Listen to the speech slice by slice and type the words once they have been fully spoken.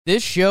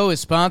This show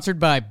is sponsored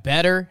by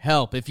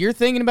BetterHelp. If you're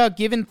thinking about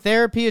giving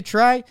therapy a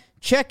try,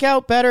 check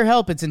out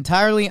BetterHelp. It's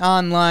entirely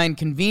online,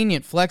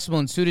 convenient, flexible,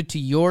 and suited to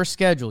your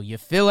schedule. You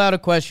fill out a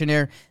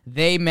questionnaire,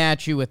 they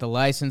match you with a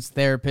licensed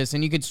therapist,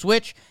 and you can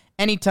switch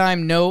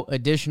anytime, no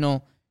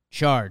additional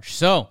charge.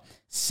 So,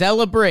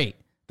 celebrate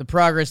the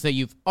progress that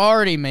you've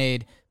already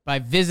made by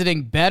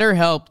visiting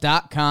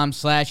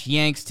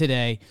betterhelp.com/Yanks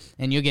today,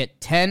 and you'll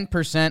get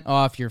 10%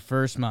 off your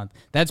first month.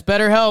 That's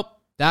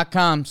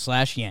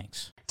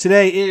betterhelp.com/Yanks.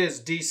 Today is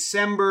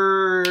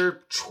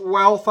December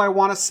 12th, I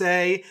want to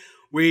say.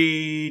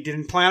 We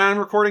didn't plan on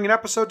recording an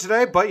episode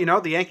today, but,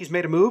 the Yankees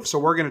made a move, so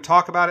we're going to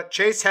talk about it.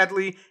 Chase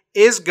Headley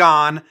is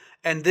gone,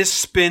 and this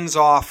spins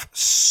off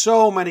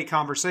so many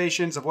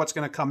conversations of what's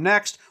going to come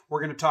next. We're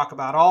going to talk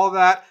about all of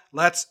that.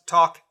 Let's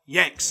talk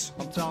Yanks.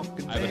 I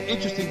have an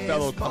interesting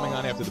fellow coming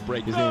on after the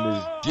break. His name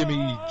is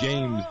Jimmy,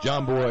 James,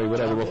 John Boy,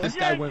 whatever. Well, this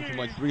guy went from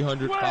like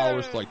 300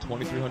 followers to like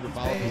 2,300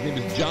 followers. His name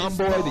is John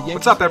Boy. The Yankees.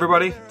 What's up,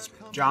 everybody? It's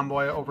John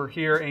Boy over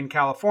here in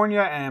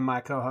California, and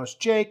my co-host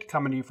Jake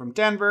coming to you from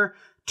Denver.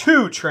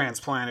 Two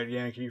transplanted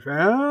Yankee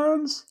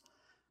fans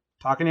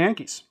talking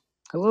Yankees.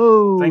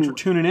 Hello. Thanks for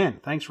tuning in.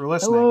 Thanks for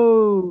listening.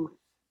 Hello.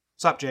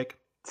 What's up, Jake?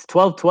 It's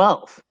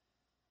 12/12.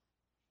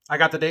 I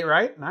got the date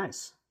right?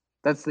 Nice.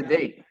 That's the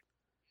date.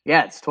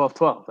 Yeah, it's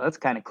 12/12. That's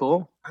kind of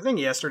cool. I think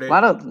yesterday. A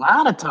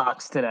lot of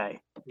talks today.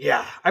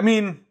 Yeah. I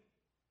mean,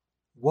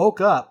 woke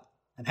up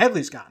and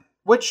Headley's gone,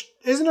 which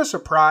isn't a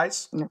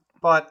surprise,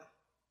 but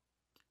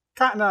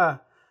kind of,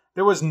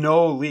 there was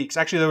no leaks.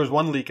 Actually, there was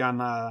one leak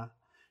on,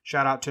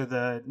 shout out to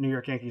the New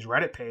York Yankees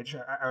Reddit page.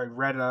 I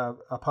read a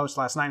post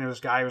last night, and this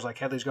guy was like,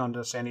 Headley's going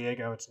to San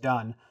Diego. It's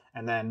done.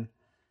 And then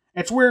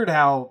it's weird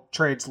how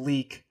trades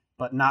leak,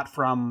 but not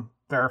from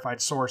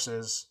verified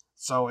sources.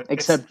 So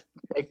except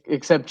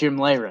Jim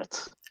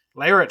Leyritz.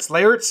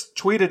 Leyritz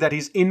tweeted that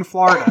he's in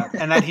Florida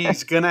and that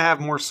he's gonna have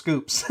more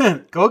scoops.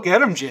 Go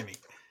get him, Jimmy.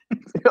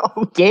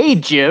 Okay,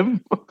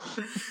 Jim.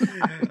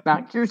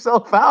 Knock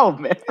yourself out,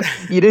 man.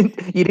 You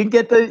didn't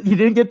get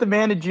the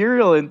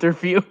managerial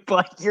interview,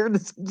 but you're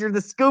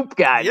the scoop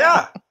guy.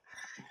 Yeah. Now.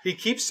 He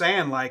keeps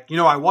saying like,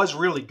 I was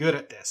really good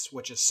at this,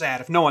 which is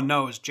sad. If no one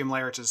knows, Jim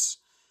Leyritz is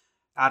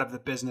out of the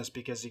business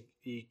because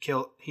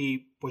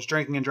he was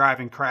drinking and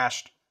driving,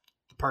 crashed.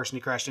 The person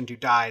he crashed into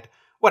died.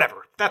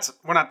 Whatever.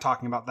 We're not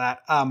talking about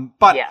that.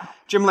 But yeah.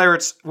 Jim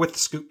Leyritz with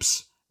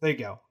scoops. There you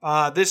go.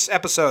 This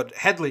episode,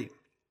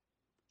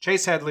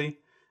 Chase Headley,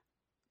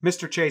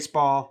 Mr. Chase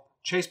Ball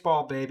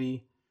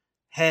baby,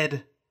 Head.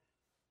 A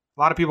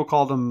lot of people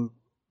called him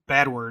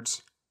bad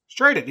words. He's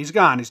traded. He's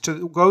gone.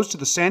 Goes to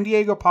the San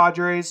Diego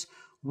Padres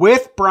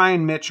with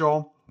Brian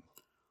Mitchell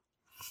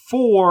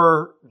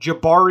for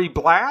Jabari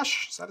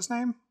Blash. Is that his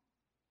name?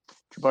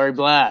 Jabari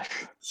Blash.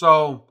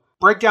 So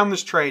break down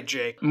this trade,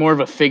 Jake. More of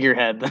a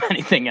figurehead than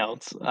anything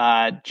else.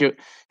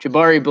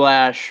 Jabari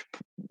Blash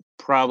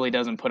probably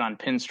doesn't put on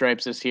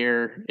pinstripes this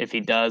year. If he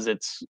does,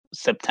 it's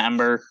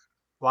September.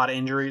 A lot of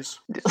injuries.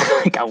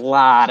 Like a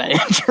lot of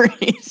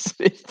injuries.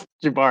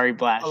 Jabari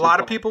Blash. A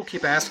lot of people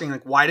keep asking,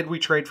 like, why did we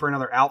trade for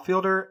another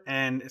outfielder?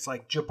 And it's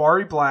like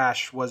Jabari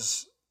Blash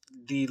was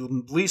the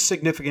least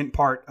significant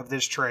part of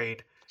this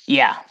trade.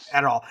 Yeah.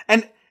 At all.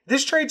 And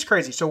this trade's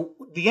crazy. So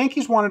the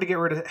Yankees wanted to get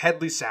rid of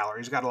Headley's salary.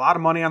 He's got a lot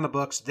of money on the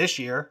books this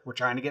year. We're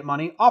trying to get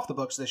money off the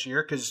books this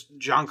year because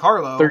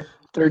Giancarlo...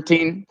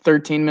 13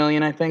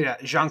 million, I think. Yeah,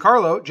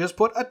 Giancarlo just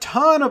put a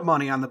ton of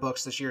money on the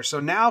books this year. So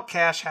now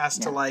Cash has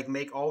to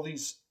make all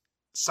these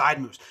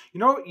side moves. You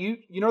know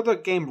the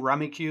game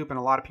Rummy Cube, and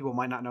a lot of people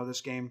might not know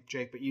this game,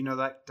 Jake, but you know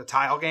that the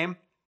tile game?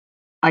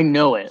 I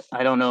know it.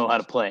 I don't know how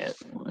to play it.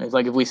 It's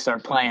like if we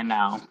start playing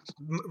now.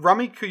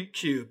 Rummy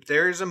Cube,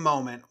 there's a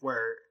moment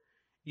where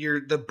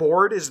the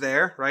board is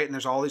there, right? And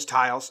there's all these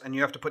tiles, and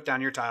you have to put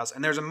down your tiles.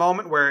 And there's a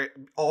moment where it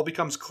all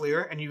becomes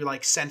clear, and you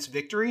sense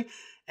victory.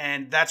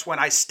 And that's when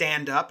I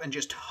stand up and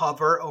just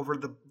hover over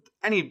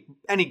any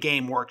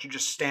game works. You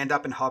just stand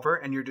up and hover,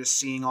 and you're just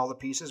seeing all the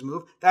pieces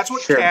move. That's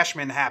what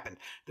Cashman happened.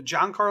 The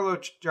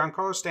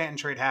Giancarlo Stanton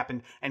trade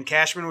happened, and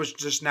Cashman was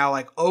just now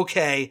like,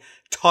 okay,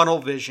 tunnel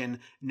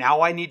vision.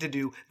 Now I need to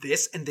do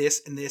this and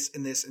this and this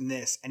and this and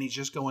this, and he's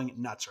just going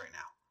nuts right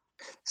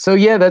now. So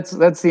yeah, that's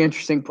the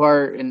interesting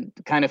part, and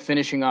kind of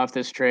finishing off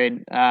this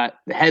trade.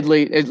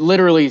 Headley, it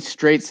literally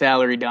straight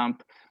salary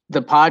dump.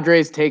 The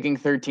Padres taking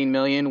 $13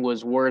 million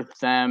was worth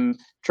them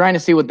trying to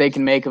see what they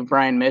can make of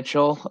Brian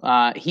Mitchell.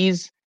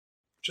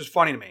 Which is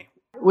funny to me.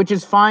 Which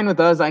is fine with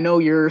us. I know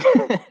you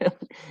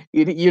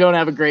don't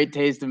have a great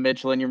taste of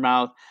Mitchell in your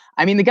mouth.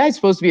 I mean, the guy's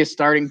supposed to be a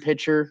starting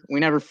pitcher.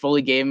 We never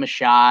fully gave him a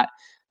shot.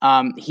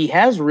 He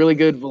has really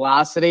good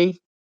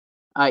velocity.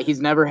 He's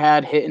never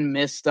had hit and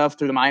miss stuff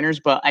through the minors,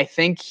 but I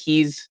think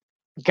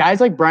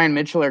guys like Brian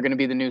Mitchell are going to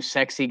be the new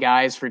sexy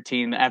guys for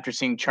team after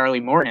seeing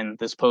Charlie Morton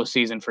this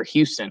postseason for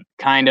Houston.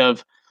 Kind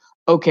of,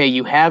 okay,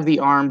 you have the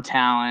arm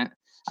talent.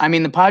 I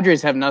mean, the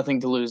Padres have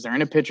nothing to lose. They're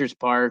in a pitcher's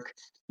park,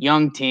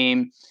 young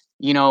team.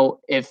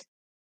 If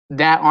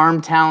that arm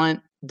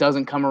talent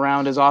doesn't come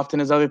around as often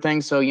as other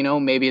things, so,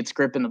 maybe it's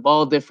gripping the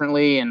ball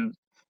differently and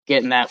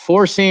getting that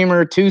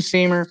four-seamer,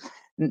 two-seamer.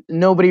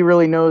 nobody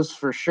really knows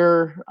for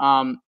sure.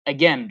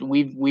 Again,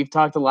 we've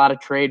talked a lot of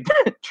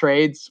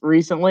trades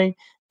recently,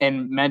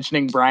 and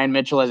mentioning Brian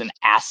Mitchell as an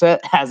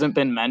asset hasn't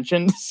been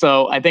mentioned.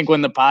 So I think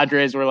when the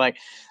Padres were like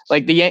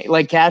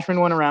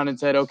Cashman went around and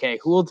said, okay,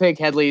 who will take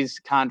Headley's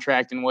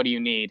contract and what do you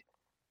need?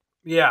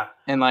 Yeah.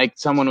 And like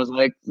someone was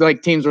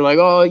like teams were like,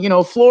 oh,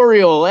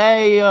 Florial,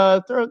 hey,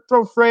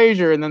 throw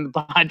Frazier. And then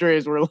the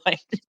Padres were like,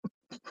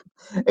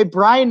 hey,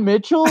 Brian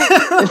Mitchell?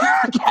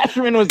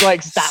 Cashman was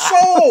like,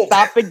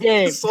 stop the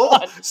game.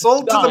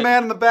 Sold to the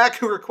man in the back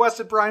who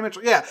requested Brian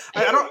Mitchell. Yeah,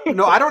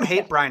 I don't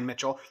hate Brian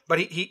Mitchell, but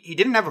he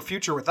didn't have a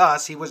future with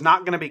us. He was not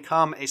going to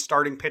become a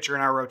starting pitcher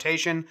in our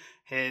rotation.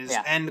 His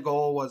end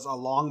goal was a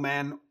long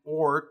man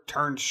or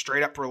turned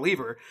straight up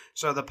reliever.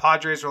 So the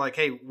Padres were like,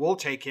 hey, we'll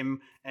take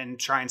him and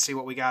try and see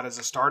what we got as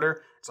a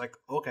starter. It's like,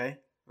 okay,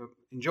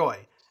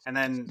 enjoy. And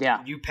then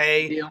you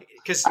pay,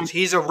 because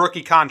he's a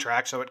rookie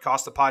contract, so it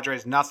costs the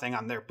Padres nothing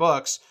on their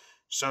books.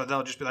 So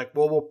they'll just be like,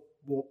 well,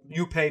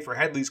 you pay for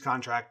Headley's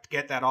contract to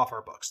get that off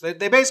our books.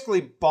 They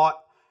basically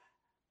bought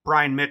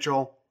Brian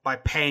Mitchell by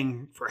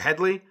paying for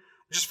Headley,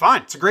 which is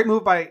fine. It's a great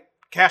move by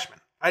Cashman.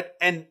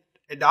 And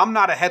I'm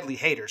not a Headley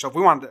hater, so if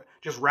we wanted to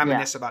just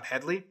reminisce about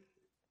Headley,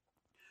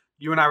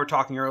 you and I were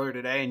talking earlier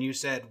today, and you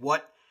said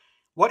what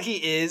he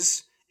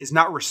is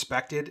not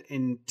respected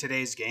in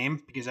today's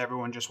game because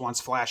everyone just wants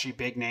flashy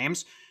big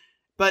names.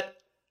 But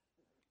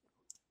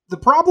the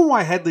problem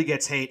why Headley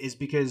gets hate is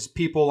because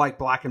people like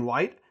black and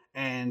white,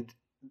 and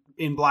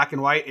in black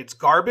and white it's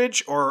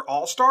garbage or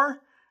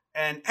all-star,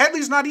 and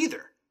Headley's not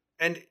either.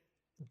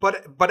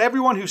 But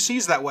everyone who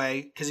sees that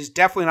way, because he's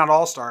definitely not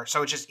all-star,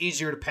 so it's just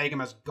easier to peg him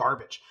as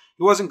garbage.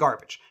 He wasn't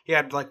garbage. He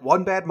had like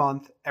one bad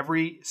month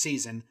every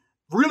season.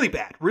 Really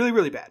bad. Really,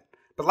 really bad.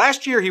 But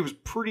last year, he was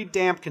pretty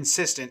damn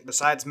consistent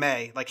besides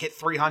May, like hit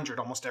 300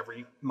 almost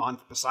every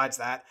month besides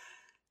that.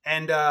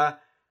 And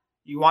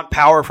you want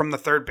power from the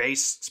third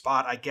base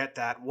spot. I get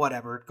that.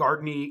 Whatever.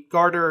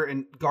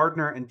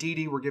 Gardner and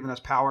Didi were giving us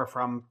power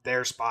from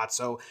their spot.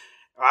 So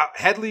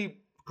Headley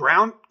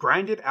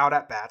grinded out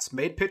at bats,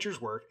 made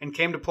pitchers work, and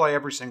came to play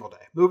every single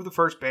day. Moved to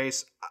first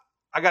base.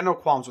 I got no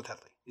qualms with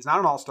Headley. He's not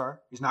an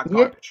all-star. He's not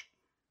garbage.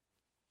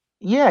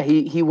 Yeah,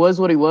 he was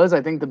what he was.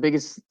 I think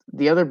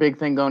the other big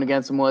thing going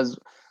against him was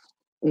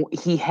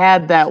he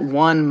had that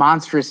one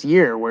monstrous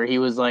year where he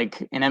was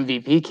like an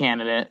MVP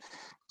candidate,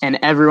 and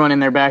everyone in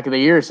their back of the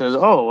year says,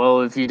 "Oh,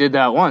 well, if you did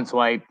that once,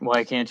 why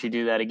can't you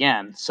do that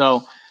again?"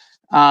 So,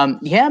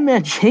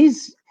 man,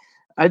 Chase,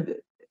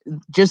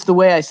 just the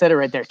way I said it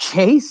right there,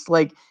 Chase,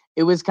 like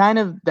it was kind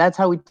of that's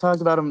how we talked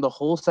about him the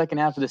whole second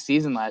half of the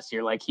season last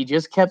year. Like he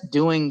just kept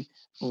doing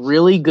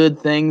really good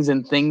things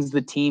and things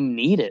the team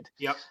needed.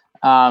 Yep.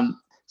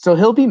 So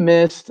he'll be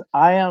missed.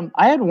 I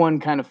had one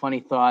kind of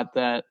funny thought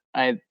that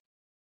I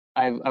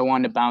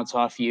wanted to bounce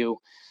off you.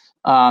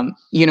 The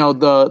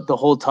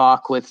whole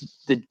talk with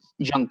the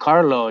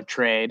Giancarlo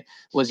trade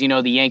was,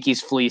 the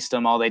Yankees fleeced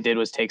him. All they did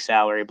was take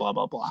salary, blah,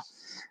 blah, blah.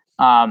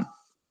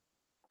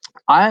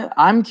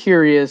 I'm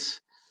curious,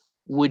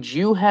 would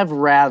you have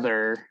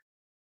rather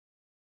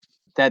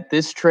that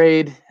this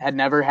trade had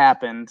never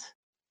happened,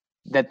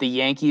 that the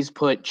Yankees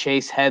put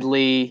Chase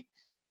Headley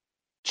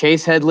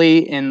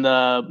in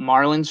the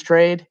Marlins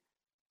trade?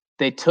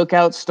 They took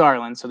out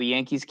Starlin, so the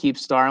Yankees keep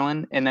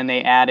Starlin, and then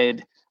they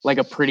added like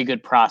a pretty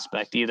good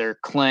prospect, either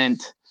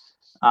Clint,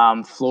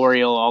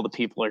 Florial, all the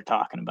people are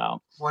talking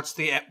about.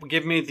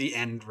 Give me the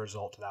end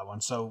result of that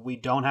one. So we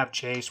don't have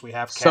Chase, we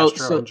have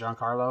Castro and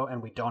Giancarlo,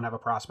 and we don't have a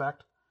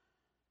prospect?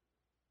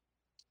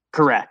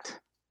 Correct.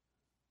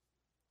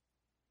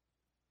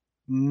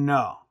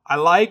 No. I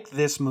like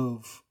this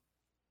move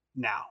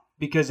now,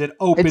 because it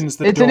opens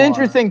the door. It's an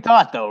interesting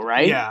thought, though,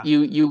 right? Yeah.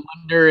 You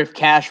wonder if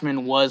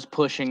Cashman was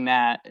pushing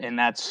that, and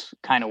that's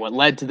kind of what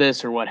led to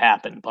this or what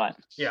happened. But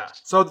yeah.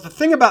 So the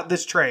thing about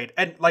this trade,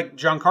 and like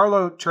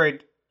Giancarlo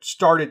trade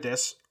started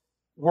this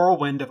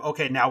whirlwind of,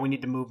 okay, now we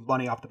need to move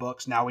money off the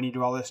books. Now we need to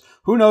do all this.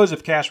 Who knows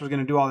if Cash was going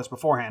to do all this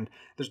beforehand?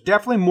 There's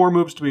definitely more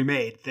moves to be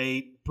made.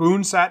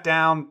 Boone sat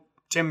down.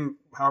 Tim,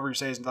 however you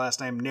say his last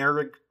name,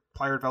 Nerig,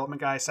 player development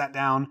guy, sat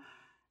down.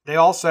 They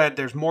all said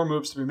there's more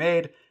moves to be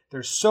made.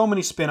 There's so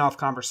many spin-off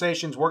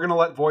conversations. We're going to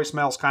let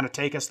voicemails kind of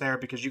take us there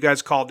because you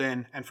guys called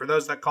in. And for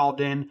those that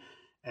called in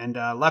and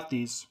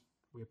lefties,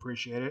 we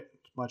appreciate it.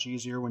 It's much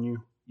easier when you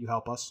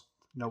help us.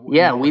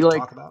 We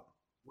talk about.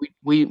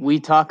 We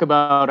talk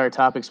about our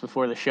topics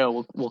before the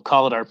show. We'll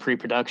call it our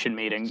pre-production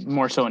meeting,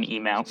 more so an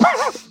email,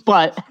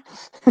 but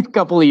a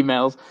couple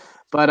emails.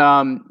 But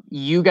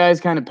you guys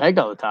kind of pegged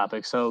all the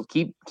topics, so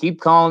keep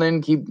calling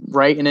in, keep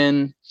writing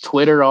in,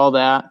 Twitter, all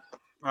that.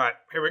 All right,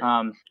 here we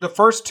go. The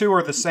first two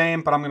are the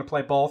same, but I'm going to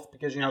play both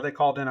because, they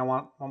called in. I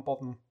want both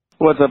of them.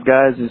 What's up,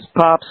 guys? It's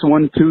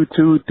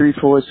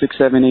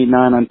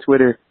Pops122346789 on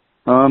Twitter.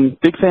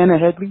 Big fan of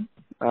Headley,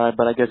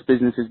 but I guess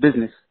business is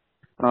business.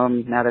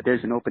 Now that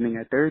there's an opening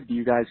at third, do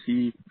you guys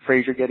see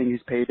Frazier getting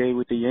his payday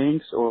with the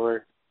Yanks,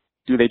 or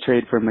do they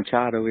trade for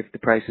Machado if the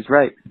price is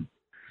right?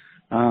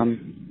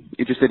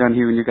 Interested on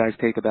hearing your guys'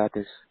 take about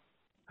this.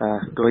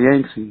 Go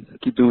Yanks and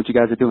keep doing what you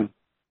guys are doing.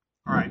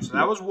 All right, so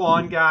that was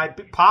one guy.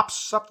 Pops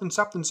something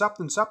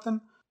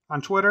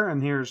on Twitter,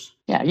 and here's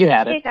Yeah, you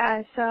had Hey it.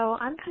 guys, so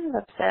I'm kind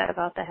of upset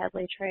about the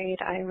Headley trade.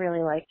 I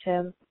really liked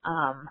him.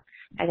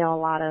 I know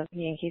a lot of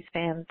Yankees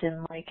fans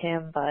didn't like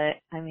him, but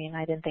I mean,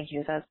 I didn't think he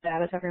was as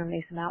bad as everyone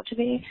makes him out to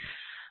be.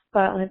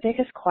 But my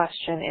biggest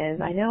question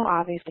is, I know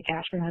obviously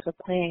Cashman has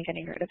a plan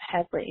getting rid of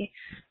Headley,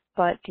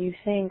 but do you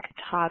think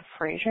Todd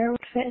Frazier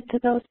would fit into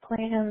those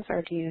plans,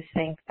 or do you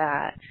think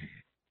that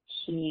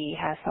he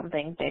has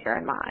something bigger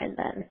in mind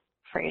than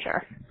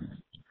Frazier?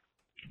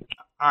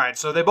 all right.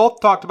 So they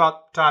both talked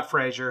about Todd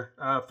Frazier.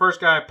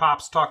 First guy,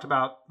 Pops, talked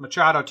about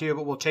Machado too,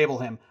 but we'll table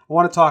him. I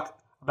want to talk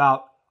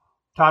about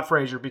Todd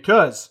Frazier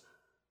because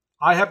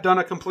I have done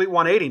a complete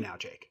 180 now,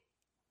 Jake.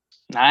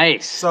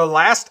 Nice. So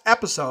last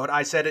episode,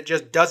 I said it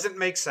just doesn't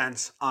make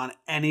sense on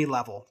any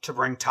level to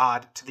bring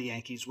Todd to the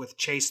Yankees with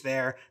Chase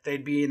there.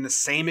 They'd be in the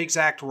same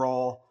exact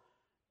role,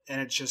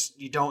 and it's just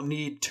you don't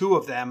need two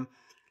of them.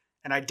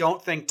 And I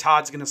don't think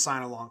Todd's going to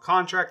sign a long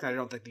contract. And I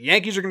don't think the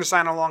Yankees are going to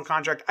sign a long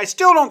contract. I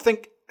still don't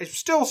think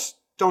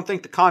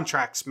the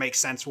contracts make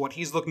sense for what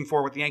he's looking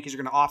for, what the Yankees are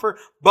going to offer.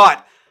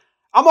 But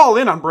I'm all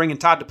in on bringing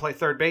Todd to play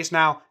third base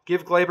now.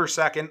 Give Glaber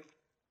second.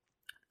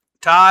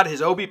 Todd,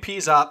 his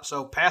OBP's up,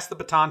 so pass the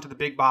baton to the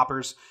big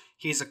boppers.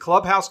 He's a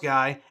clubhouse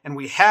guy, and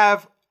we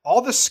have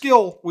all the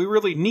skill we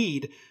really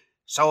need.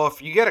 So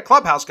if you get a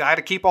clubhouse guy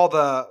to keep all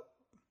the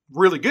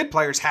really good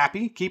players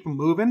happy, keep them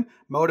moving,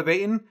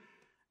 motivating,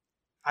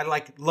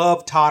 I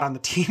love Todd on the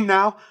team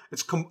now.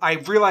 I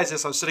realized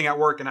this. I was sitting at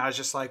work and I was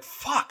just like,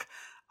 "Fuck!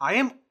 I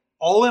am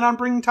all in on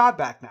bringing Todd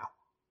back now."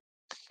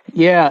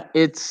 Yeah,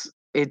 it's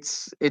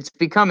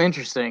become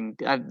interesting.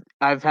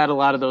 I've had a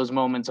lot of those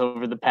moments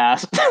over the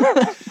past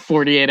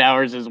 48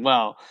 hours as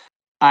well.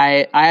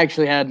 I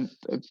actually had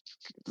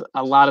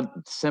a lot of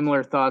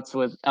similar thoughts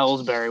with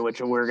Ellsbury, which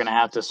we're going to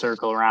have to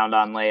circle around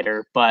on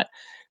later. But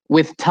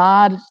with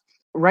Todd,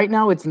 right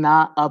now it's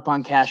not up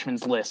on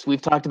Cashman's list.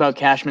 We've talked about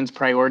Cashman's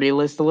priority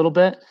list a little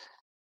bit.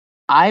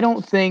 I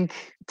don't think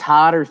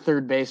Todd or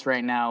third base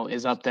right now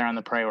is up there on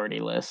the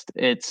priority list.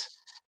 It's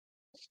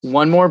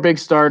one more big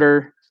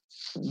starter,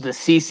 the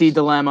CC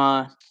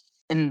dilemma,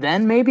 and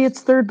then maybe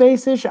it's third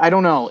base-ish. I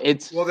don't know.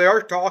 Well, they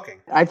are talking.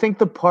 I think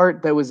the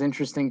part that was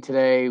interesting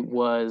today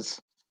was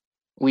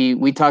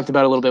we talked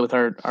about a little bit with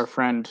our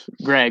friend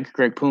Greg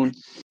Poon,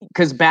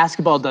 because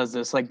basketball does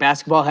this. Like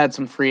basketball had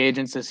some free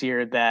agents this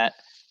year that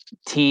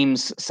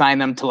teams sign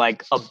them to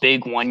like a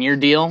big 1-year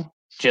deal,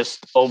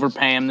 just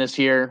overpay them this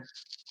year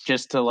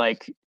just to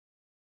like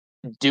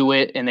do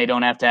it, and they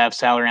don't have to have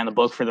salary on the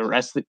book for the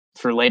rest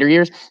for later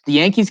years. The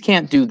Yankees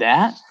can't do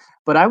that.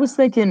 But I was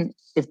thinking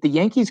if the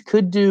Yankees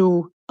could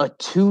do a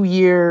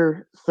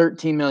 2-year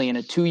 $13 million,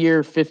 a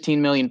 2-year $15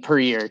 million per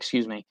year,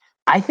 excuse me,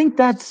 I think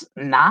that's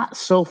not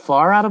so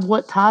far out of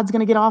what Todd's going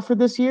to get offered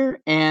this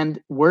year. And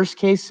worst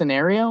case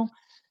scenario,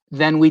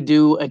 then we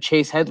do a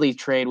Chase Headley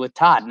trade with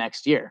Todd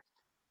next year.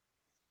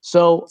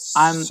 So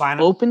I'm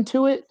open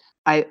to it.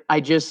 I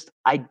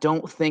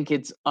don't think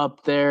it's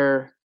up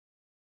there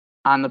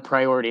on the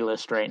priority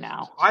list right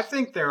now.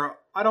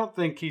 I don't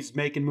think he's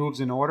making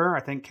moves in order.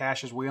 I think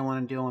Cash is wheeling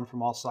and dealing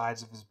from all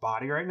sides of his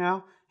body right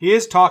now. He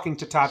is talking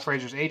to Todd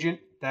Frazier's agent.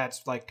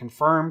 That's like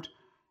confirmed.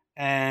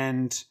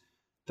 And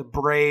the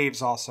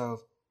Braves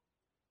also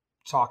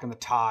talking to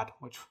Todd,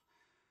 which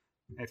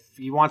if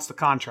he wants the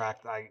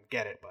contract, I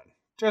get it. But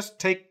just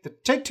take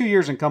 2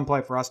 years and come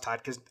play for us, Todd,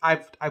 because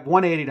I've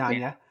 180'd on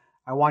you.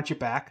 I want you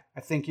back.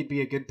 I think you'd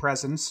be a good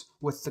presence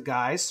with the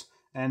guys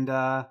and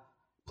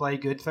play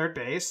good third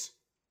base.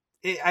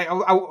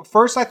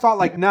 First I thought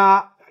like,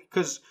 nah,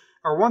 because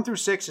our 1 through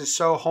 6 is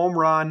so home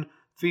run,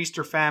 feast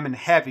or famine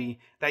heavy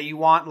that you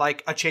want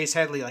like a Chase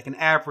Headley, like an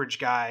average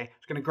guy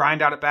who's going to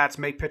grind out at bats,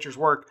 make pitchers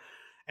work.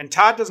 And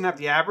Todd doesn't have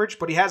the average,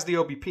 but he has the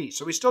OBP.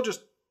 So he's still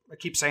just, I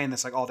keep saying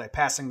this like all day,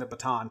 passing the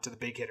baton to the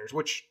big hitters,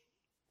 which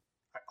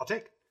I'll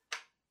take.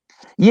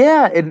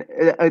 Yeah, and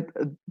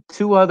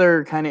two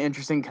other kind of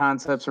interesting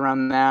concepts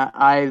around that.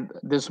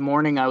 This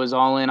morning I was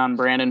all in on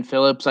Brandon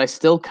Phillips. I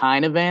still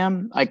kind of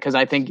am, because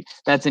I think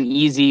that's an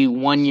easy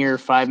 1-year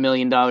 $5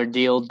 million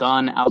deal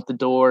done out the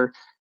door,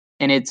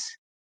 and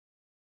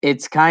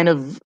it's kind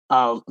of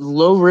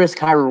low risk,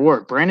 high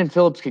reward. Brandon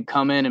Phillips could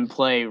come in and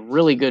play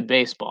really good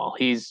baseball.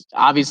 He's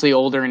obviously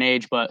older in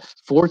age, but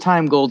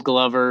 4-time Gold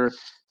Glover,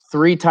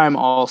 3-time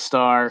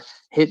All-Star,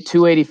 hit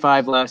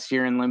 285 last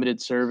year in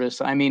limited service.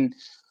 I mean,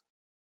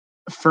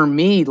 for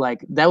me,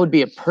 like that would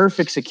be a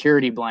perfect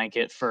security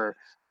blanket for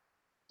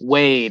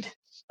Wade,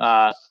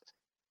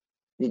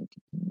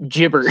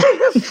 Gibber.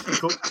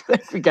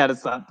 we gotta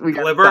stop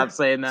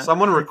saying that.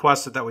 Someone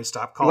requested that we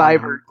stop calling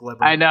him Glibber.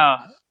 I know.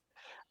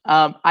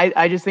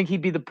 I just think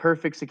he'd be the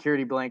perfect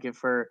security blanket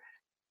for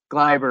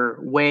Gleiber,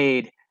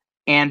 Wade,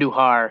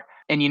 Andujar.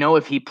 And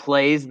if he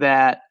plays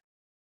that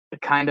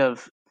kind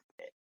of,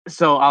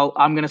 so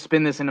I'm going to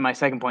spin this into my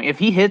second point. If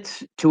he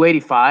hits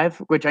 285,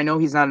 which I know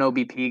he's not an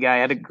OBP guy, I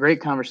had a great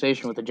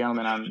conversation with a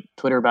gentleman on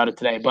Twitter about it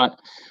today, but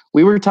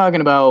you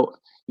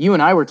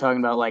and I were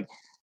talking about like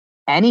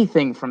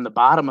anything from the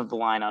bottom of the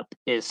lineup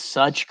is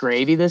such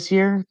gravy this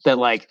year that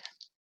like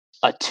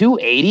a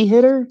 280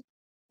 hitter,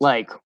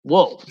 like,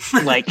 whoa,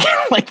 like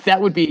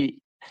that would be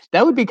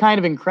kind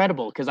of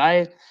incredible. Because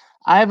I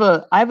have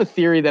a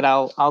theory that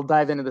I'll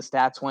dive into the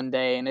stats one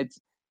day, and it's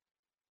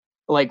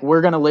like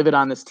we're gonna live it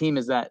on this team,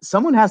 is that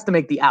someone has to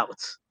make the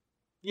outs.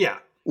 Yeah.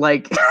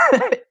 Like,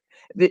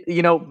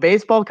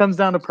 baseball comes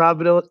down to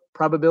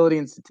probability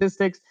and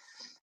statistics.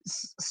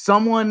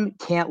 Someone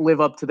can't live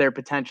up to their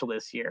potential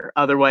this year.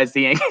 Otherwise,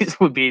 the Yankees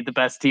would be the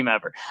best team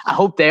ever. I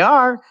hope they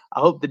are. I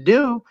hope they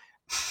do.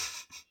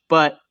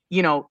 But,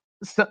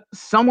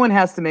 someone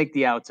has to make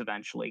the outs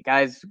eventually.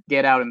 Guys,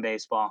 get out in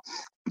baseball.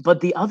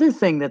 But the other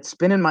thing that's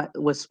spinning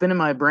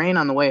my brain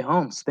on the way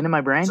home. Spinning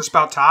my brain. Is this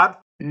about Todd?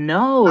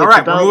 No. All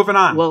right, we're moving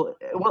on. Well,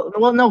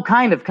 no,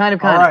 kind of. All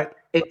right.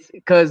 It's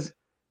because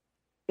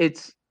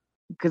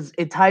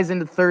it ties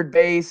into third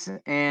base,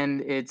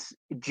 and it's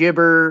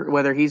gibber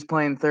whether he's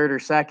playing third or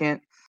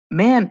second.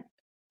 Man,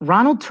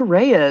 Ronald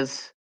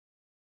Torreyes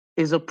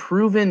is a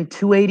proven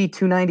 280,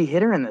 290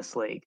 hitter in this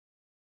league.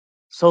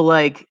 So,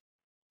 like,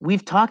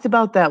 we've talked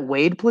about that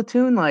Wade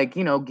platoon, like,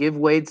 give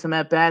Wade some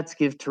at-bats,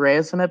 give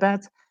Torreyes some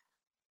at-bats.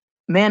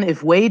 Man,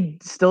 if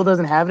Wade still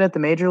doesn't have it at the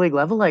major league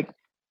level, like,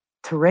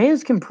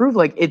 Torreyes can prove,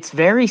 like, it's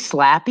very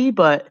slappy,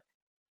 but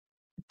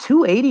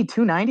 280,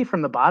 290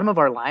 from the bottom of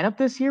our lineup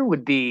this year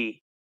would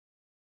be,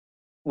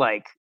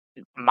 like,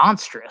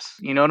 monstrous.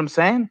 You know what I'm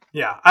saying?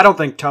 Yeah, I don't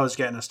think Toe's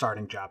getting a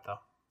starting job, though.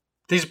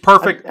 He's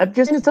perfect. I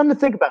just need something to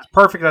think about.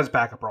 Perfect as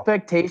backup role.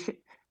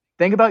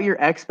 Think about your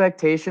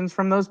expectations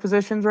from those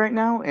positions right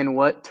now and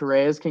what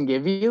Torreyes can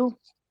give you.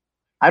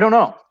 I don't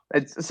know.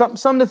 It's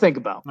something to think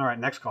about. All right,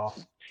 next call.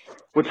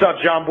 What's up,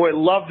 John Boy?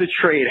 Love the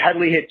trade.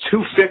 Headley hit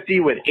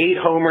 250 with 8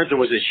 homers and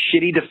was a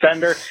shitty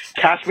defender.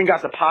 Cashman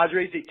got the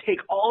Padres. They take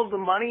all of the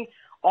money,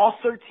 all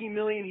 $13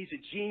 million. He's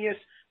a genius.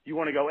 You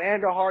want to go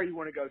Andahar, you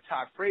want to go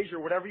Todd Frazier,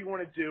 whatever you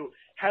want to do.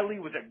 Headley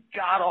was a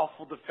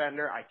god-awful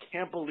defender. I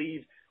can't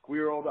believe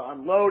we were able to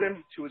unload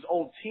him to his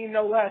old team,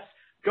 no less.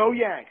 Go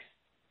Yanks.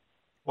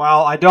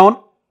 Well, I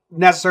don't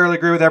necessarily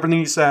agree with everything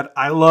he said.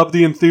 I love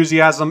the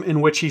enthusiasm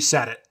in which he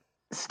said it.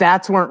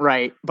 Stats weren't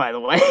right, by the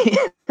way.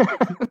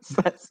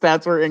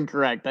 Stats were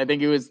incorrect. I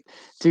think it was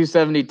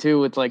 272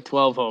 with like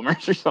 12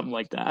 homers or something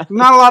like that.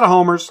 Not a lot of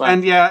homers. But,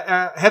 and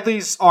yeah,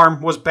 Headley's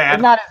arm was bad.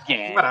 But not his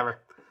game. Whatever.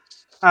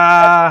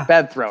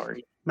 Bad thrower.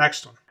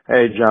 Next one.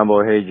 Hey, John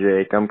Boy. Hey,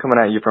 Jake. I'm coming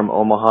at you from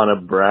Omaha,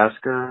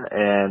 Nebraska,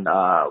 and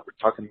we're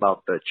talking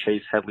about the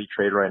Chase Headley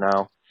trade right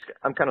now.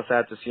 I'm kind of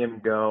sad to see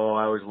him go.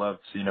 I always loved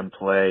seeing him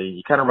play.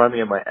 He kind of reminded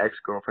me of my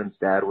ex-girlfriend's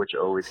dad, which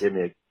always gave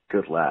me a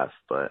good laugh.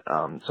 But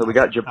so we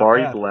got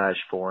Jabari Blash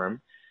for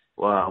him.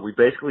 Well, we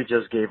basically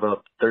just gave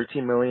up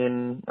 $13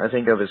 million, I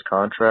think, of his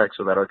contract,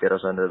 so that'll get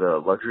us under the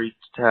luxury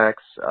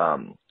tax.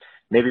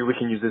 Maybe we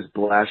can use this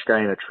Blash guy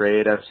in a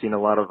trade. I've seen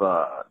a lot of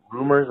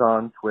rumors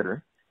on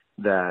Twitter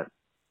that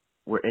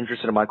we're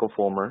interested in Michael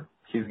Fullmer.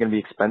 He's going to be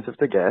expensive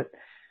to get.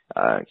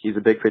 He's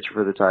a big pitcher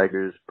for the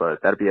Tigers,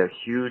 but that'd be a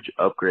huge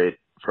upgrade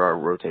for our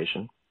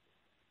rotation.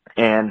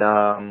 And,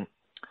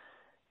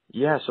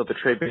 so the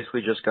trade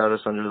basically just got us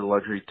under the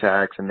luxury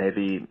tax, and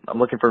maybe I'm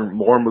looking for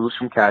more moves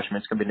from Cashman.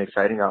 It's going to be an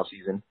exciting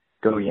offseason.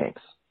 Go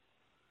Yanks.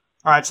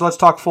 All right, so let's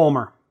talk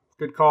Fullmer.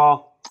 Good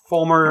call.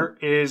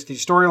 Fullmer is the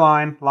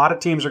storyline. A lot of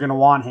teams are going to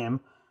want him.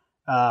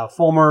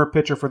 Fullmer,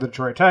 pitcher for the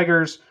Detroit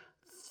Tigers.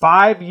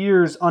 5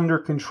 years under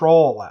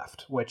control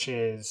left, which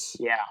is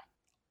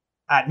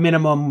at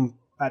minimum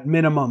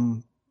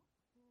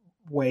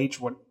wage,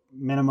 what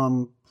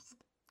minimum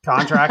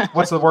contract?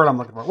 What's the word I'm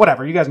looking for?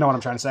 Whatever. You guys know what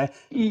I'm trying to say.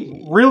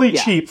 Really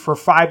cheap for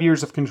 5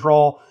 years of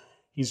control.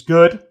 He's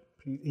good.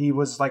 He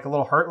was like a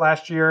little hurt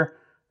last year.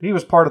 He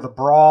was part of the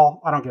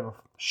brawl. I don't give a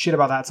shit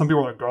about that. Some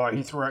people are like, oh,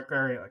 he threw it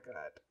very like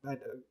that.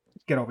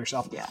 Get over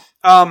yourself. Yeah.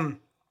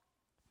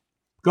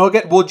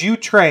 Would you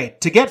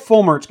trade? To get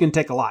Fullmer, it's going to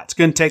take a lot. It's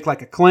going to take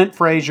like a Clint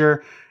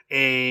Frazier,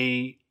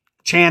 a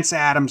Chance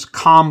Adams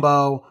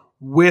combo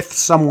with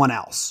someone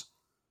else.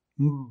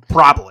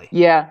 Probably.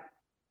 Yeah.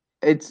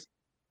 That's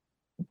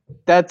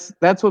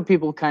what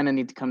people kind of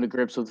need to come to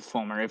grips with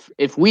Fullmer.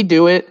 If we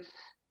do it,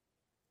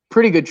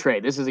 pretty good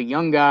trade. This is a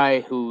young guy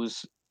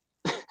who's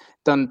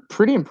done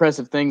pretty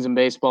impressive things in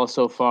baseball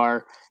so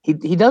far.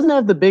 He doesn't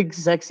have the big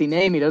sexy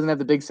name. He doesn't have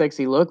the big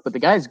sexy look, but the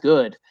guy's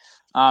good.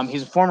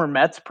 He's a former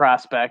Mets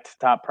prospect,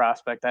 top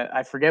prospect.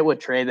 I forget what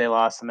trade they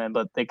lost him in,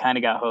 but they kind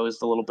of got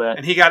hosed a little bit.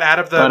 And he got out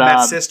of the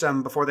Mets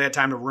system before they had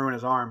time to ruin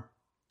his arm.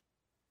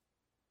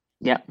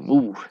 Yeah.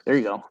 Ooh, there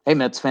you go. Hey,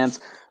 Mets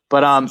fans.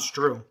 But it's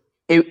true.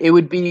 It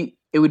would be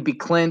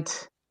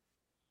Clint,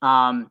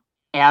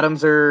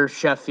 Adams or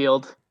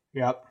Sheffield.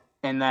 Yep.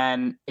 And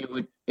then it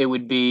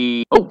would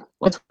be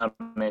what's up,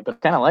 mate? But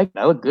kind of like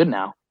that. I look good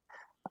now.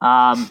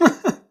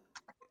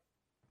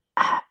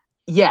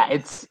 Yeah,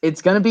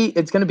 it's gonna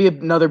be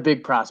another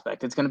big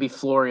prospect. It's gonna be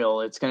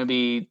Florial. It's gonna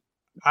be.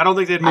 I don't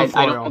think they'd move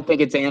Florial. I don't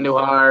think it's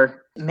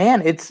Andujar.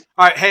 Man, it's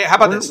all right. Hey, how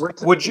about this?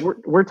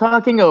 We're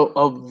talking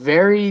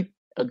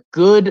a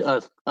good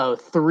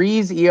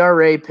 3s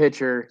ERA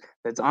pitcher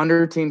that's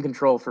under team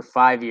control for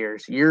 5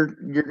 years. You're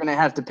going to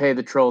have to pay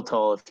the troll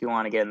toll if you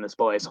want to get in this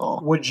boy's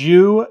hole. Would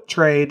you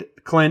trade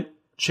Clint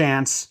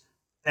Chance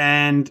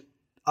and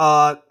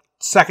a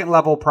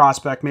second-level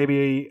prospect, maybe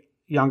a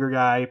younger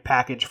guy,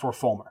 package for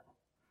Fullmer?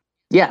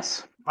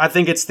 Yes. I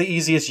think it's the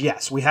easiest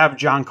yes. We have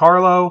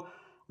Giancarlo.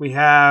 We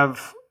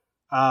have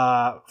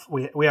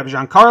we have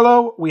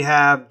Giancarlo. We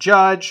have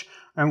Judge.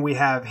 And we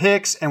have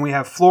Hicks. And we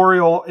have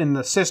Florial in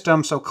the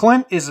system. So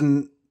Clint is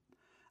an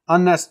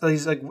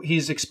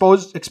he's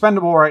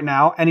expendable right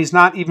now, and he's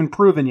not even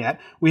proven yet.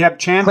 We have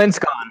Chance. Clint's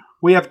gone.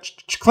 We have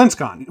Clint's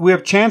gone. We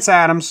have Chance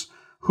Adams,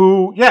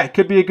 who, yeah, it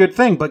could be a good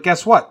thing, but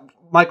guess what?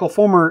 Michael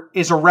Fullmer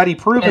is already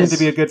proven to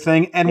be a good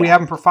thing, and we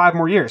have him for 5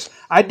 more years.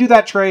 I'd do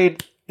that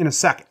trade in a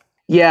second.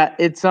 Yeah,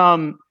 it's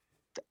the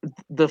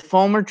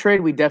Fullmer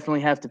trade we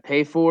definitely have to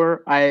pay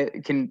for.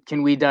 Can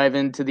we dive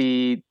into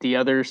the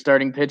other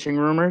starting pitching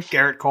rumors?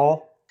 Garrett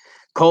Cole.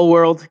 Cole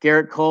World,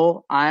 Garrett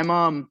Cole.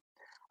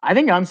 I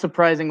think I'm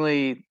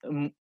surprisingly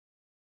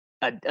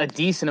a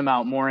decent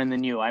amount more in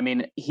than you. I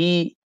mean,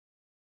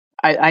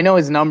 I know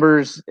his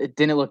numbers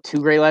didn't look too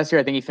great last year.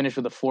 I think he finished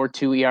with a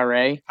 4.2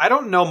 ERA. I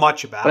don't know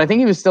much about him. But I think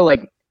he was still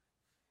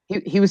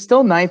he was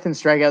still ninth in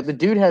strikeout. The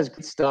dude has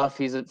good stuff.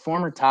 He's a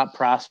former top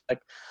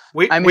prospect.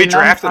 We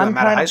drafted him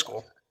out of high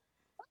school.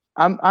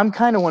 I'm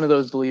kind of one of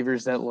those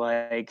believers that,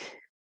 like,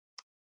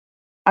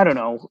 I don't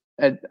know.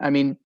 I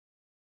mean,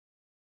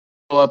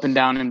 go up and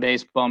down in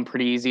baseball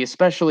pretty easy,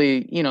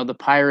 especially, the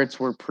Pirates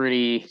were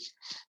pretty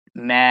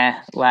meh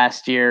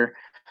last year.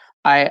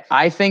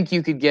 I think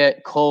you could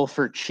get Cole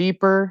for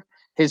cheaper.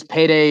 His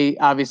payday,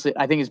 obviously,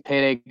 I think his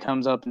payday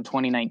comes up in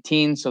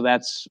 2019, so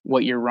that's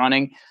what you're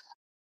running.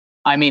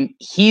 I mean,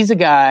 he's a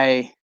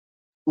guy,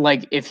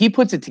 like, if he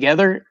puts it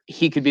together,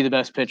 he could be the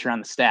best pitcher on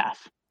the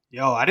staff.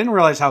 Yo, I didn't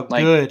realize how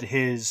good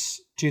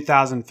his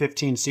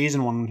 2015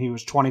 season when he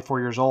was 24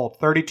 years old.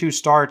 32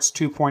 starts,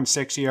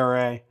 2.6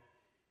 ERA.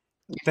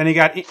 Then he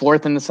got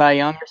fourth in the Cy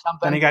Young or something.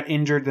 Then he got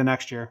injured the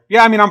next year.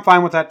 Yeah, I mean, I'm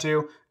fine with that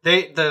too.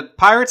 The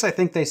Pirates, I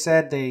think they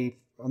said they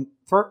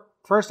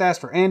first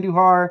asked for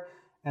Andujar,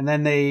 and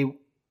then they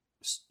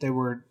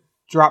were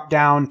dropped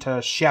down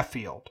to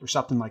Sheffield or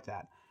something like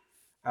that.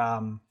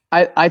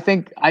 I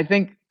think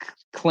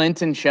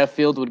Clint and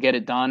Sheffield would get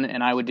it done,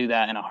 and I would do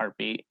that in a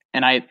heartbeat.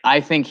 And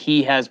I think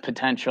he has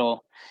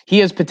potential. He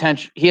has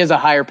a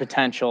higher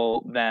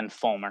potential than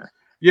Fullmer.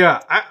 Yeah,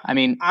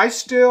 I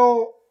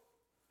still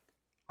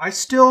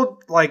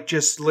like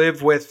just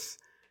live with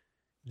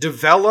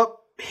develop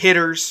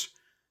hitters,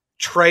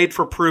 trade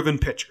for proven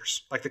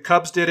pitchers. Like the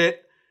Cubs did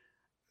it,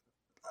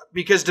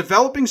 because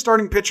developing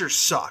starting pitchers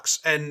sucks.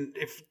 And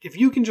if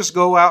you can just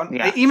go out,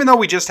 even though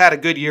we just had a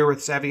good year with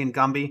Sevy and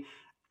Gumby,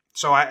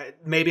 so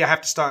maybe I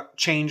have to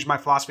change my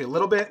philosophy a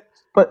little bit.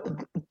 But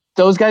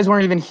those guys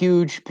weren't even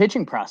huge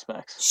pitching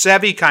prospects.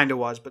 Sevy kind of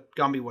was, but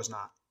Gumby was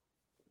not.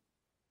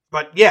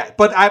 But yeah,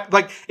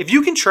 if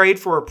you can trade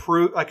for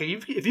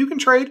if you can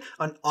trade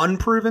an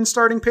unproven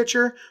starting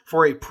pitcher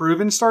for a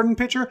proven starting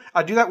pitcher,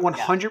 I'd do that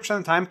 100% of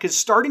the time, because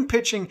starting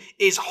pitching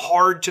is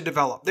hard to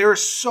develop. There are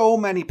so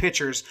many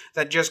pitchers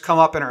that just come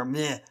up and are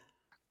meh.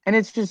 And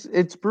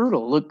it's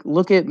brutal.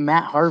 Look at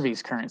Matt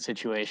Harvey's current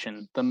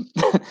situation.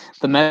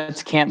 The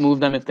Mets can't move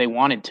them if they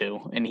wanted to,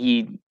 and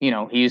he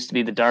used to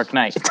be the Dark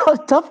Knight.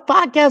 Tough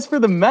podcast for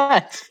the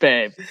Mets,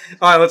 babe.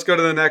 All right, let's go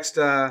to the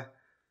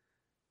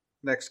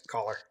next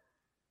caller.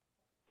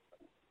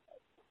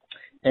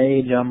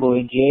 Hey, John Boy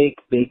and Jake,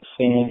 big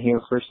fan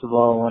here. First of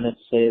all, I wanted to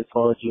say I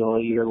followed you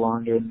all year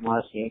long during the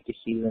last Yankee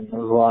season. It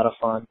was a lot of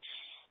fun.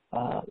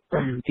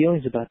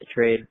 Feelings about the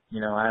trade.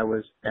 I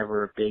was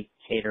never a big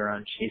hater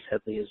on Chase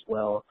Headley as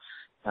well.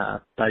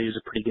 Thought he was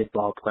a pretty good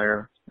ball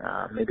player.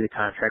 Maybe the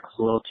contract was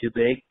a little too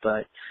big,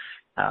 but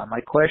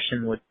my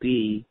question would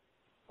be,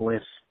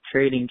 with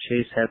trading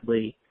Chase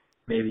Headley,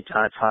 maybe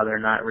Todd Father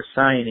not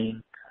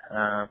re-signing,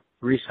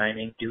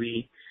 do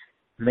we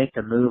make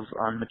the move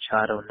on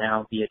Machado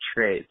now via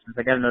trade? Since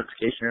I got a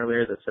notification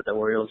earlier that said the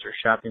Orioles are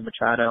shopping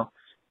Machado,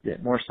 is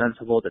it more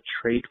sensible to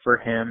trade for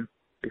him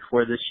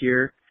before this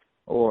year,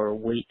 or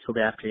wait till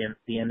after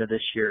the end of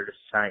this year to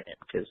sign him?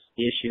 Because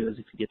the issue is,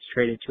 if he gets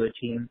traded to a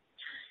team,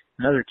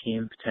 another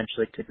team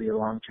potentially could be a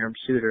long-term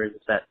suitor.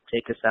 Does that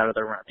take us out of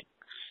the running?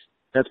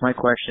 That's my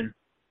question.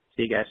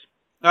 See you guys.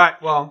 All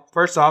right. Well,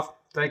 first off,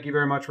 thank you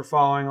very much for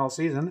following all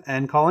season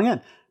and calling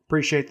in.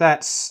 Appreciate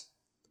that.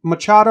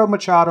 Machado.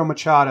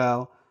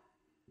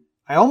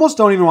 I almost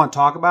don't even want to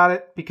talk about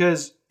it,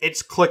 because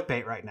it's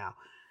clickbait right now.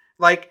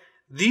 Like,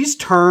 these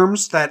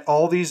terms that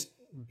all these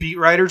beat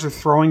writers are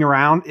throwing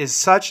around is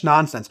such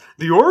nonsense.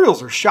 The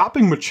Orioles are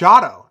shopping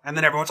Machado. And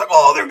then everyone's like,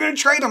 oh, they're going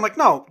to trade him. I'm like,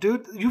 no,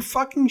 dude, you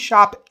fucking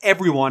shop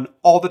everyone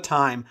all the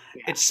time.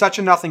 Yeah. It's such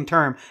a nothing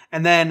term.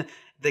 And then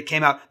they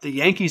came out, the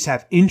Yankees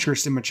have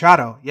interest in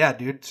Machado. Yeah,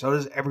 dude, so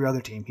does every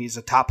other team. He's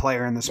a top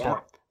player in the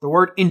sport. Yeah. The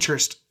word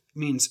interest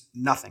means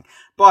nothing.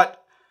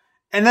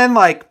 And then,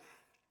 like,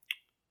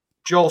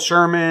 Joel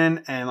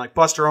Sherman and, like,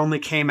 Buster Only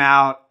came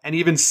out and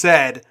even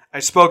said, I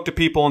spoke to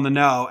people in the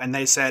know, and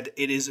they said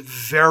it is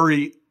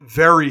very,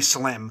 very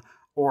slim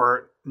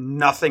or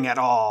nothing at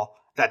all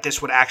that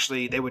this would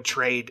actually, they would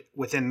trade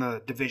within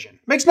the division.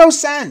 Makes no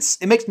sense.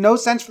 It makes no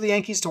sense for the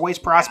Yankees to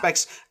waste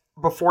prospects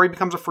before he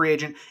becomes a free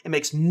agent. It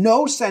makes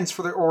no sense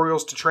for the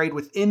Orioles to trade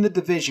within the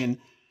division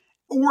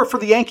or for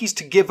the Yankees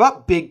to give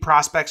up big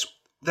prospects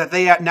that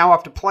they now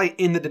have to play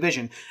in the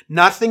division.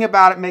 Nothing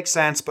about it makes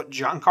sense, but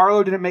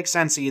Giancarlo didn't make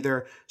sense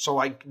either. So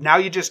like now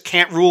you just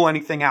can't rule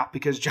anything out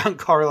because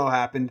Giancarlo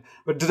happened,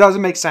 but it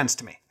doesn't make sense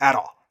to me at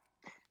all.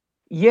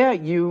 Yeah,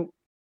 you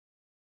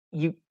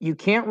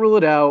can't rule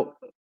it out.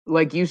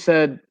 Like you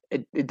said,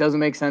 it doesn't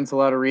make sense a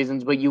lot of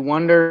reasons, but you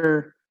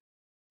wonder.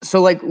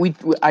 So like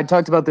I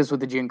talked about this with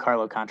the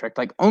Giancarlo contract.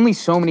 Like only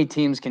so many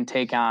teams can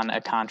take on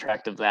a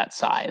contract of that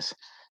size.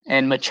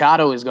 And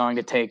Machado is going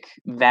to take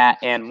that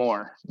and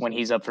more when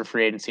he's up for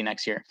free agency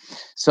next year.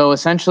 So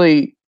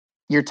essentially,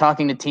 you're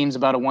talking to teams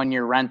about a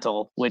 1-year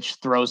rental, which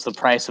throws the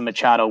price of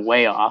Machado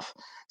way off.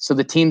 So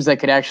the teams that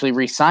could actually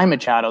re-sign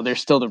Machado,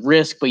 there's still the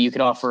risk, but you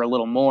could offer a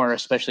little more,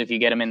 especially if you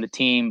get him in the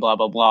team, blah,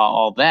 blah, blah,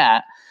 all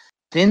that.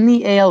 Then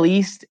the AL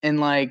East, and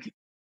like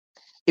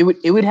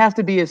it would have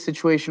to be a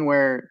situation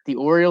where the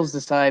Orioles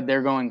decide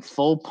they're going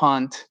full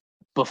punt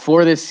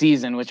before this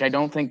season, which I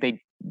don't think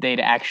they'd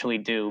actually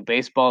do.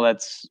 Baseball,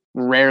 that's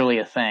rarely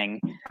a thing.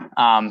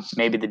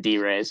 Maybe the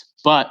D-Rays.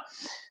 But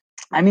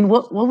I mean,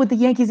 what would the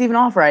Yankees even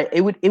offer?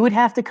 It would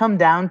have to come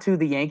down to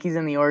the Yankees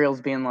and the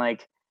Orioles being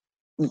like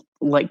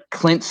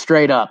Clint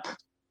straight up.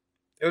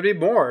 It would be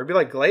more. It'd be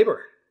like Glaber.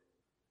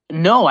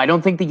 No, I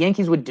don't think the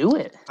Yankees would do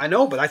it. I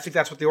know, but I think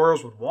that's what the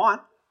Orioles would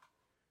want.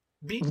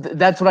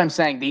 That's what I'm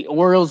saying. The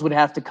Orioles would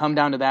have to come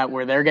down to that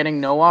where they're getting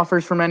no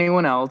offers from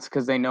anyone else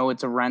because they know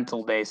it's a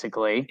rental,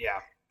 basically. Yeah.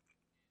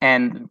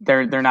 And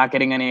they're not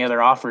getting any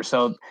other offers.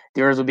 So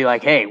the Orioles would be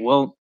like, hey,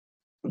 we'll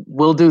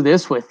do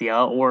this with you,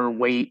 or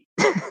wait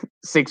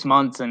 6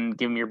 months and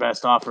give them your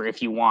best offer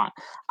if you want.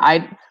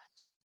 I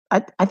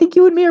think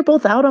you and me are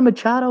both out on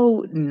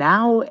Machado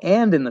now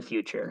and in the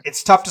future.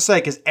 It's tough to say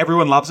because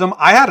everyone loves him.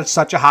 I had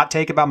such a hot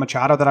take about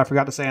Machado that I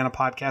forgot to say on a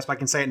podcast, but I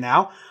can say it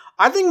now.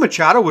 I think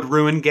Machado would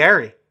ruin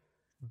Gary.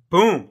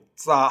 Boom.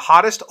 It's the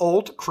hottest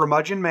old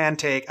curmudgeon man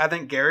take. I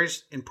think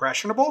Gary's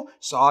impressionable.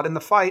 Saw it in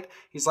the fight.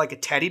 He's like a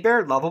teddy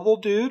bear, lovable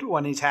dude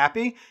when he's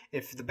happy.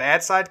 If the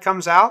bad side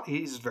comes out,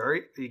 he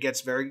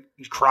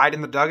cried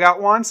in the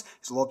dugout once.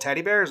 He's a little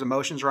teddy bear. His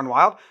emotions run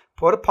wild.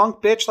 Put a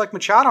punk bitch like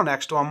Machado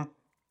next to him.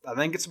 I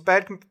think it's a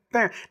bad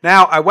comparison.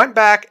 Now, I went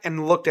back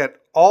and looked at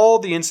all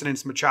the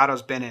incidents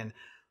Machado's been in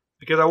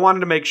because I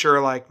wanted to make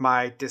sure like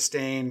my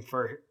disdain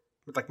for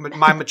like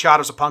my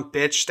Machado's a punk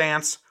bitch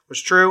stance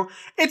was true.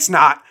 It's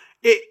not.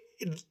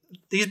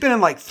 He's been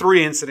in like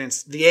 3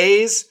 incidents. The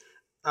A's,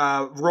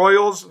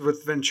 Royals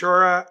with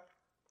Ventura,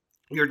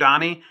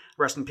 Yordani,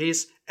 rest in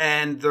peace,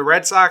 and the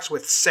Red Sox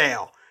with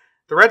Sale.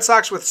 The Red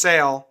Sox with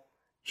Sale,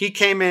 he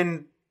came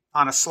in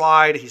on a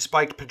slide. He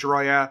spiked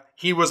Pedroia.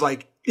 He was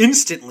like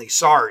instantly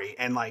sorry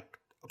and like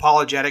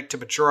apologetic to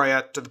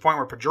Pedroia to the point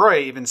where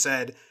Pedroia even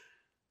said,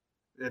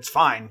 it's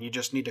fine. You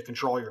just need to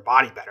control your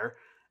body better.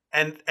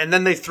 And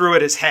then they threw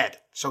at his head.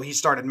 So he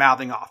started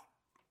mouthing off.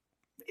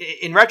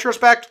 In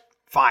retrospect,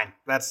 fine.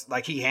 That's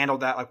like he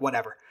handled that like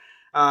whatever.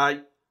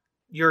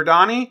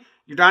 Yordani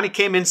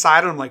came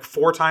inside on him like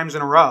 4 times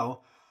in a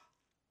row,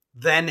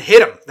 then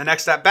hit him the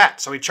next at bat.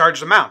 So he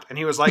charged him out. And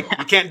he was like,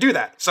 you can't do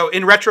that. So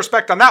in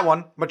retrospect on that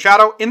one,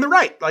 Machado in the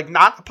right, like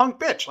not a punk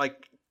bitch,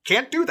 like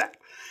can't do that.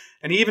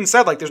 And he even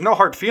said like, there's no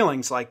hard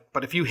feelings. Like,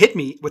 but if you hit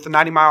me with a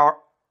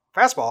 90-mile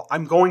fastball,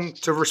 I'm going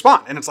to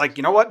respond. And it's like,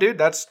 you know what, dude,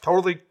 that's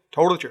totally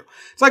true.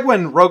 It's like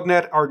when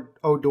Rognet or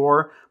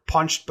Odor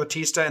punched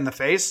Batista in the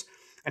face.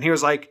 And he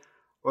was like,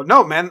 well,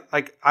 no, man,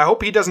 like, I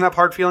hope he doesn't have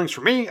hard feelings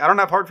for me. I don't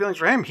have hard feelings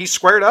for him. He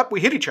squared up.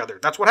 We hit each other.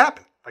 That's what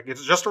happened. Like,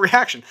 it's just a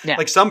reaction. Yeah.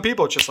 Like, some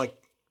people, it's just like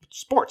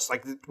sports.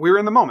 Like, we were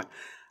in the moment.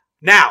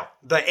 Now,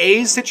 the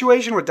A's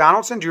situation with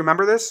Donaldson, do you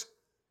remember this?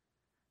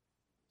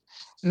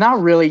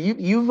 Not really.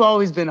 You've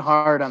always been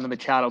hard on the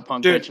Machado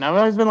punk bitch, and I've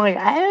always been like,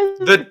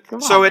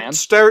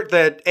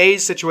 the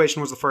A's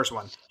situation was the first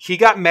one. He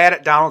got mad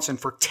at Donaldson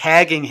for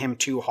tagging him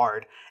too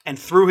hard and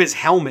threw his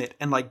helmet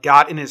and like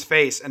got in his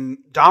face, and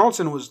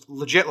Donaldson was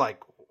legit like,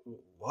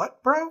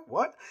 what, bro?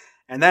 What?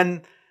 And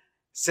then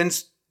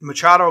since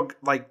Machado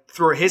like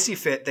threw a hissy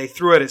fit, they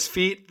threw at his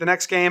feet the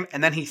next game,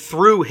 and then he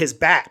threw his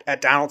bat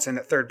at Donaldson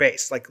at third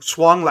base, like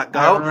swung, let go.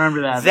 I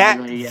remember that.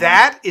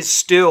 That is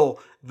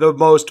still the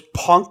most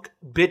punk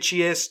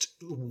bitchiest,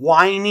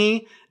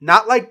 whiny,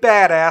 not like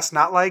badass,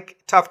 not like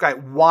tough guy,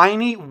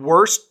 whiny,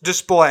 worst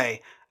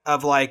display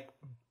of like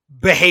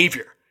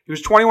behavior. He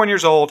was 21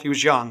 years old. He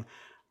was young,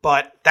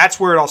 but that's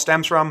where it all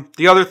stems from.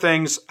 The other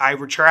things I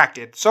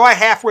retracted. So I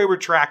halfway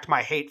retract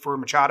my hate for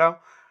Machado.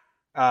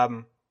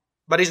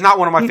 But he's not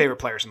one of my favorite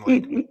players in the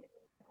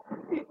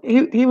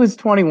league. He was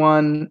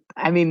 21.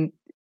 I mean,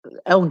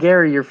 El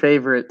Gary, your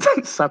favorite,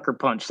 sucker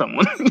punched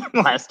someone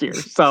last year.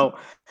 So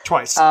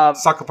twice,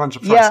 sucker punch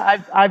him twice.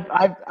 Yeah,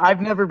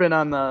 I've never been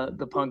on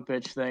the punk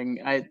bitch thing.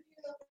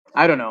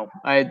 I don't know.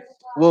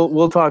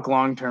 We'll talk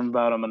long term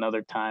about him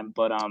another time.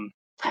 But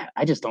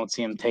I just don't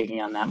see him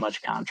taking on that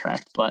much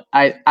contract. But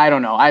I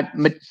don't know.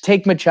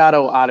 Take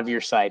Machado out of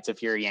your sights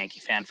if you're a Yankee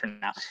fan for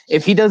now.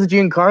 If he does a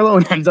Giancarlo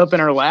and ends up in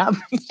our lab,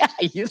 yeah,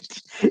 you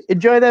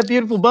enjoy that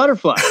beautiful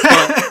butterfly.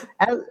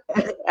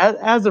 But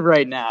as of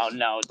right now,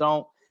 no,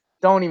 don't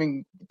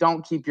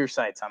keep your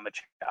sights on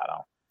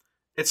Machado.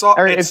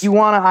 If you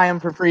want to eye him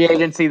for free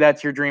agency,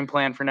 that's your dream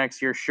plan for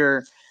next year.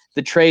 Sure.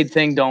 The trade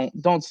thing,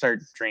 don't start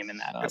dreaming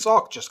that up. It's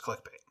all just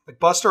clickbait. Like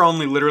Buster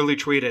Only literally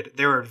tweeted,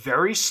 "There are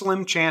very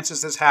slim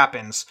chances this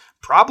happens.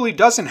 Probably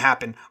doesn't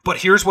happen, but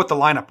here's what the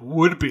lineup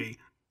would be.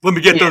 Let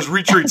me get those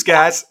retreats,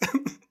 guys."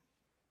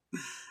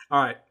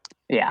 All right.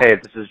 Yeah. Hey,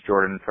 this is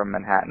Jordan from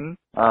Manhattan.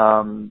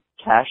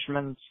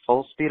 Cashman's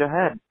full speed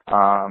ahead.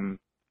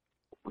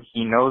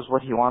 He knows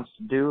what he wants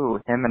to do.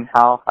 Him and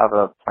Hal have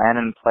a plan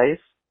in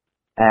place,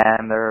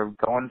 and they're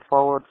going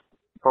forward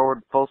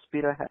full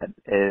speed ahead.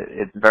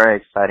 It's very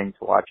exciting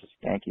to watch as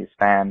a Yankees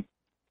fan,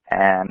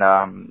 and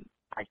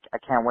I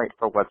can't wait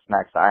for what's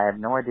next. I have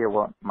no idea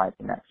what might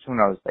be next. Who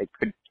knows? They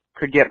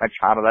could get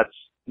Machado.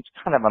 It's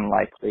kind of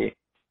unlikely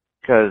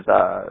because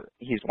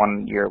he's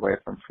 1 year away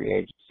from free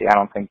agency. I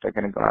don't think they're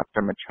going to go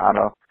after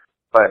Machado,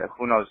 but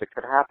who knows? It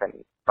could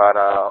happen. But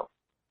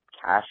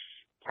Cash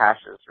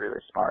is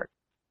really smart,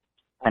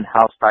 and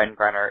Hal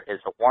Steinbrenner is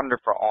a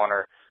wonderful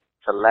owner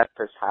to let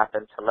this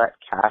happen, to let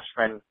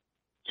Cashman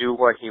do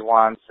what he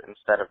wants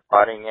instead of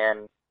butting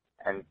in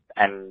and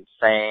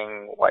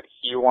saying what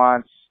he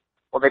wants.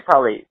 Well, they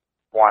probably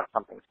want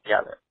something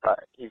together,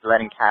 but he's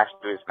letting Cash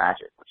do his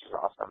magic, which is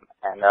awesome.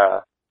 And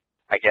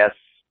I guess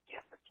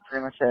that's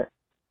pretty much it.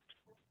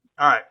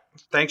 All right.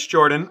 Thanks,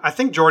 Jordan. I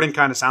think Jordan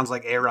kind of sounds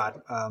like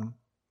A-Rod,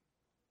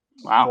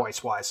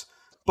 voice-wise.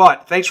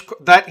 But thanks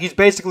that he's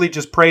basically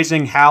just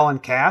praising Hal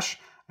and Cash.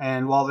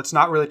 And while it's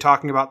not really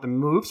talking about the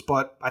moves,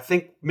 but I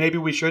think maybe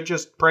we should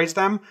just praise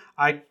them.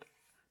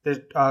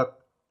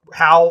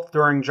 Hal,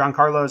 during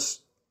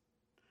Giancarlo's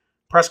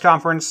press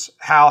conference,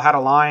 Hal had a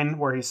line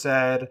where he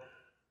said,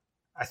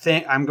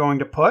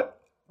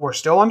 we're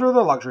still under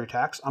the luxury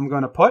tax. I'm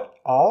going to put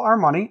all our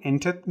money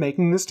into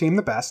making this team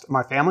the best.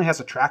 My family has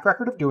a track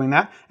record of doing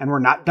that, and we're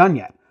not done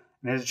yet.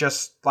 And it's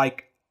just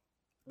like,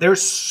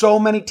 there's so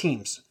many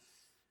teams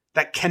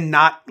that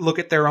cannot look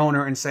at their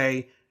owner and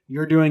say,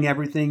 you're doing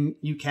everything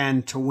you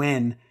can to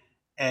win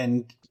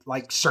and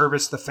like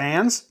service the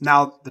fans.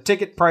 Now, the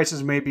ticket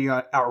prices may be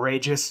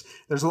outrageous.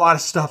 There's a lot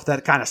of stuff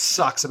that kind of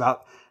sucks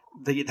about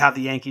how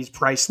the Yankees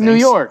price things.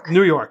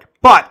 New York.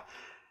 But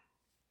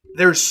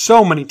there's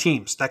so many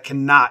teams that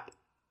cannot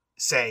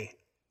say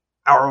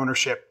our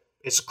ownership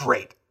is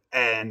great.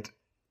 And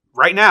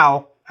right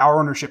now, our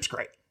ownership's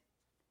great.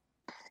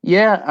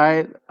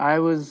 Yeah, I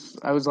was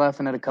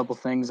laughing at a couple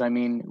things. I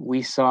mean,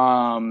 we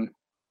saw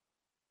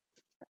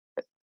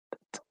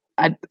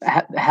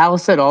Hal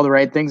said all the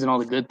right things and all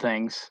the good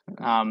things.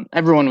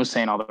 Everyone was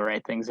saying all the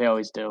right things. They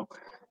always do.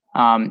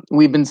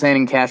 We've been saying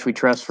in Cash we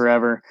trust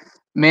forever.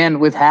 Man,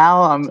 with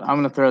Hal, I'm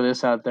going to throw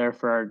this out there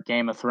for our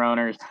Game of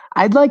Throners.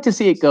 I'd like to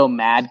see it go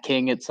Mad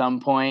King at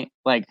some point.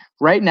 Like,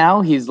 right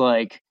now, he's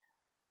like,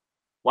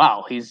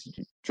 wow, he's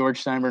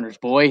George Steinbrenner's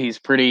boy. He's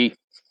pretty...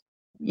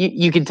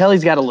 You can tell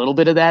he's got a little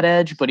bit of that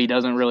edge, but he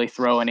doesn't really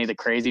throw any of the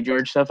crazy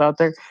George stuff out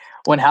there.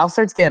 When Hal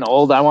starts getting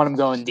old, I want him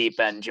going deep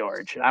end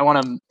George. I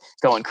want him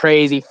going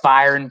crazy,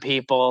 firing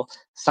people,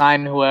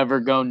 sign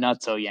whoever, go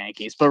nutso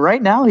Yankees. But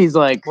right now, he's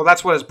like... Well,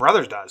 that's what his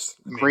brother does.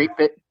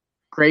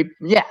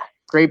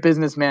 Great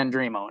businessman,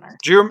 dream owner.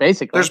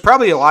 Basically, there's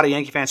probably a lot of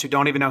Yankee fans who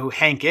don't even know who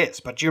Hank is.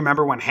 But do you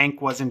remember when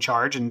Hank was in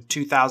charge in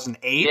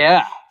 2008?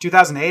 Yeah,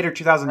 2008 or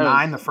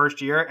 2009, the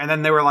first year, and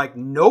then they were like,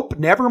 "Nope,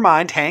 never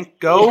mind,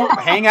 Hank. Go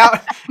hang out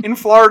in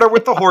Florida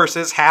with the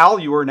horses. Hal,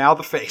 you are now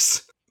the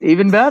face."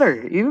 Even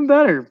better.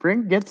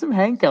 Get some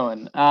Hank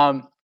going.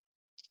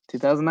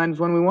 2009 is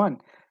when we won.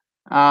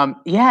 And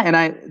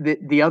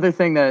the other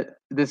thing that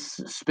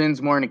this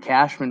spins more into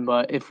Cashman,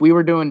 but if we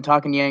were doing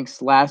Talking Yanks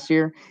last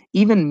year,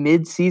 even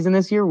mid-season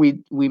this year,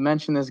 we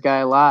mentioned this guy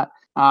a lot.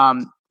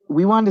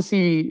 We wanted to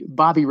see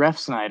Bobby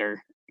Refsnyder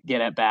get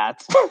at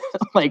bats.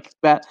 Like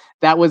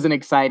that was an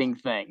exciting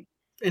thing.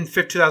 In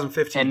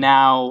 2015. And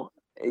now,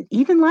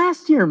 even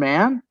last year,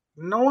 man.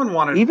 No one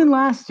wanted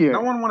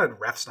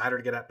Refsnyder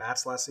to get at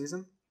bats last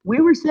season. We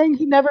were saying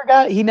he never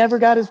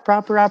got his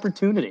proper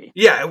opportunity.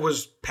 Yeah, it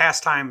was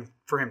past time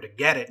for him to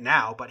get it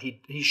now, but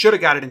he should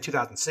have got it in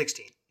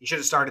 2016. He should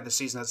have started the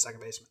season as a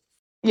second baseman.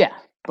 Yeah,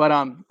 but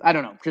I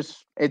don't know.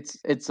 Just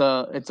it's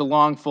a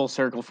long full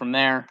circle from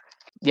there.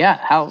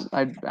 Yeah,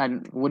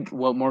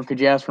 what more could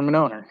you ask from an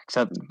owner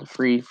except the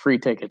free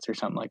tickets or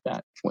something like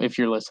that? If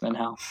you're listening,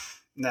 Hal.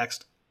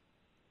 Next.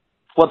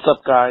 What's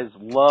up, guys?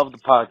 Love the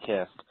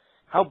podcast.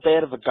 How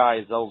bad of a guy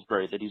is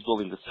Ellsbury that he's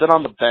willing to sit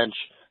on the bench,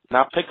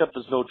 not pick up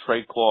his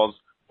no-trade clause,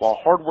 while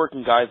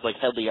hard-working guys like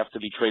Headley have to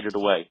be traded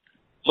away?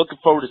 Looking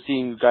forward to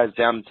seeing you guys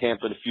down in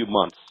Tampa in a few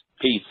months.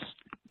 Peace.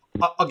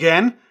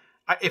 Again,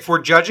 if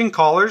we're judging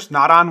callers,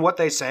 not on what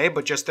they say,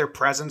 but just their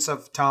presence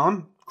of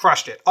tone,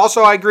 crushed it.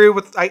 Also, I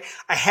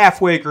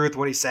halfway agree with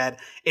what he said.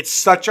 It's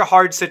such a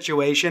hard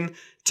situation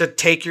to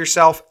take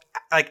yourself,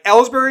 like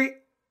Ellsbury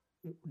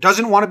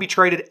doesn't want to be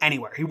traded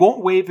anywhere. He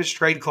won't waive his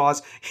trade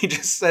clause. He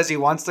just says he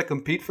wants to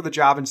compete for the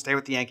job and stay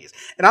with the Yankees.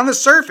 And on the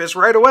surface,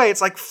 right away,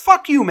 it's like,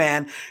 fuck you,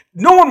 man.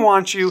 No one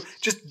wants you.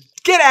 Just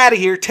get out of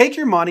here, take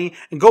your money,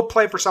 and go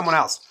play for someone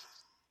else.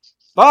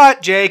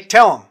 But, Jake,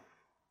 tell him.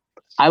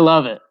 I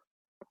love it.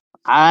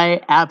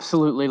 I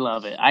absolutely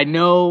love it. I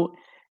know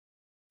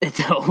it's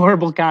a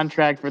horrible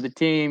contract for the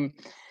team,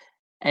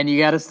 and you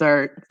got to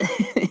start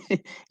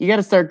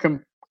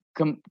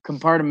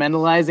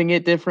compartmentalizing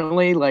it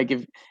differently. Like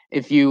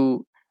if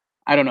you,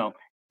 I don't know,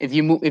 if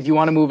you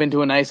want to move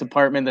into a nice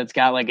apartment that's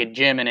got like a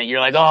gym in it,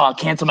 you're like, oh, I'll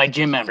cancel my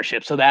gym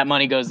membership, so that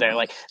money goes there.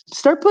 Like,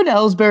 start putting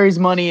Ellsbury's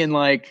money in,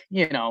 like,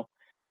 Judge,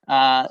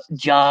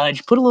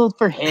 put a little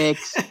for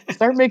Hicks,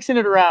 start mixing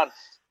it around.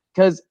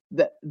 Because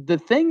the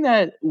thing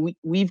that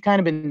we've kind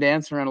of been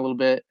dancing around a little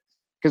bit,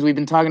 because we've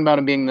been talking about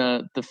him being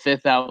the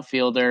fifth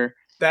outfielder.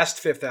 Best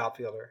fifth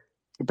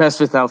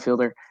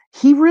outfielder.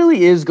 He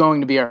really is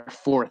going to be our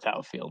fourth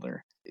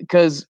outfielder,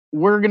 because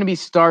we're going to be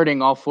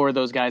starting all four of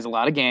those guys a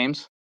lot of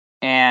games.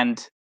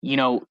 And,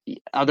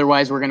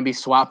 otherwise we're going to be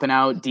swapping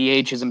out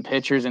DHs and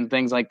pitchers and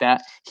things like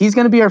that. He's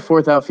going to be our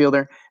fourth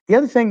outfielder. The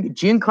other thing,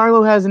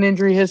 Giancarlo has an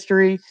injury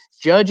history.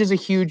 Judge is a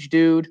huge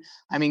dude.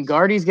 I mean,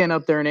 Guardy's getting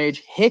up there in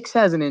age. Hicks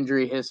has an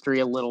injury history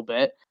a little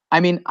bit. I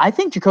mean, I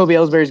think Jacoby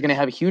Ellsbury is going to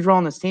have a huge role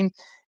on this team.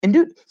 And,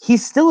 dude,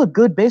 he's still a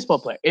good baseball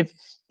player.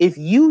 If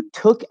you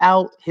took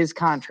out his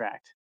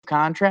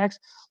contracts,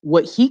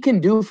 what he can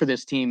do for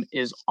this team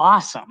is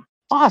awesome.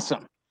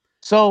 Awesome.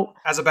 So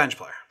as a bench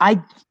player,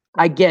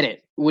 I get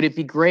it. Would it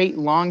be great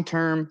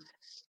long-term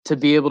to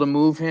be able to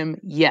move him?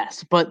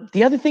 Yes. But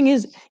the other thing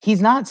is,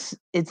 it's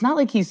not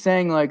like he's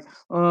saying like,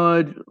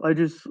 oh,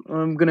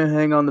 I'm going to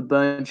hang on the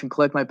bench and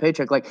collect my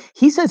paycheck. Like,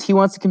 he says he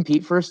wants to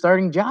compete for a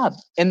starting job.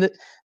 And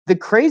the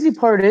crazy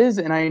part is,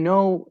 and I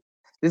know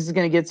this is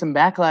going to get some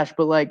backlash,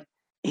 but like,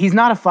 he's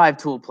not a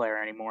 5-tool player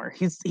anymore.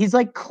 He's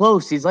like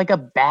close. He's like a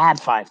bad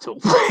 5-tool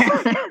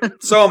player.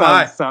 So am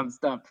I. Sounds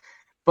dumb.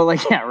 But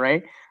like, yeah,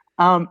 right.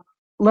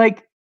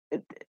 Like,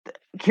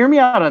 hear me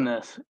out on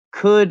this.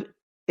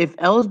 If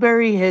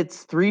Ellsbury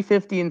hits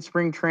 350 in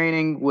spring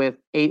training with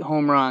 8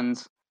 home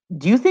runs,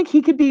 do you think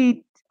he could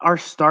be our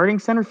starting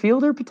center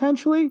fielder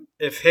potentially?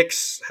 If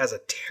Hicks has a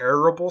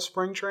terrible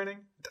spring training,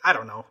 I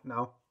don't know.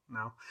 No.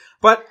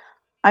 But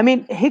I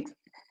mean,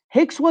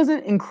 Hicks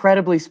wasn't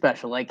incredibly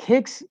special. Like,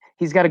 Hicks,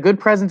 he's got a good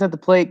presence at the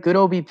plate, good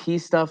OBP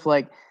stuff.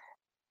 Like,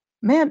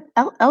 man,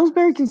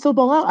 Ellsbury can still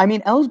ball out. I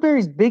mean,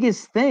 Ellsbury's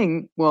biggest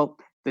thing, well,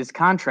 this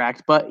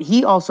contract, but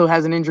he also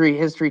has an injury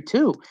history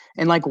too.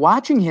 And like,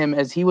 watching him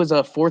as he was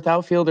a fourth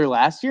outfielder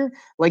last year,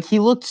 like, he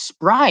looked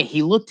spry.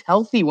 He looked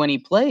healthy when he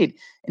played,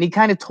 and he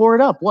kind of tore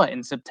it up. What,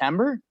 in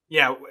September?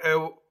 Yeah,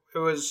 it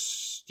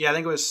was. Yeah, I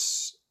think it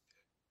was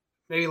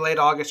maybe late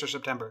August or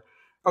September.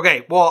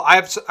 Okay, well,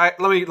 let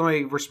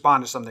me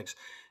respond to some things.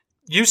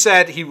 You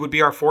said he would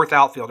be our fourth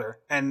outfielder,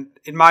 and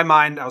in my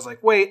mind, I was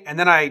like, wait, and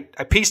then I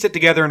pieced it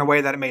together in a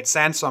way that it made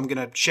sense. So I'm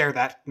going to share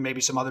that.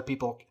 Maybe some other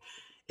people.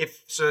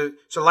 So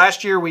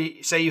last year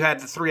we say you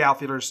had the 3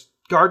 outfielders: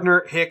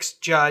 Gardner, Hicks,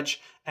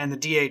 Judge, and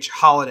the DH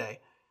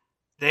Holiday.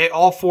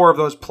 All 4 of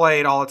those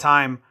played all the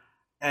time,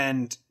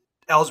 and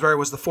Ellsbury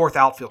was the 4th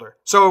outfielder.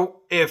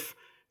 So if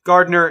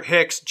Gardner,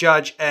 Hicks,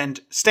 Judge,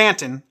 and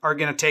Stanton are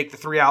going to take the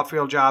 3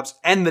 outfield jobs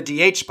and the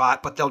DH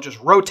spot, but they'll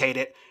just rotate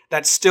it,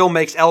 that still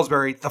makes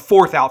Ellsbury the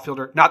 4th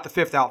outfielder, not the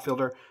 5th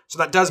outfielder. So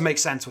that does make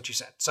sense what you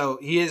said. So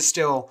he is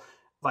still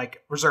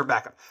like reserve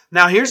backup.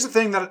 Now here's the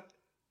thing that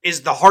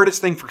is the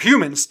hardest thing for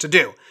humans to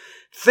do.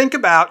 Think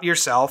about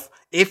yourself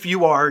if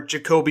you are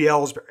Jacoby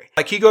Ellsbury.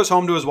 Like, he goes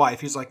home to his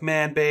wife. He's like,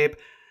 man, babe,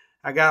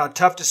 I got a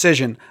tough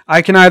decision.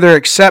 I can either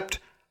accept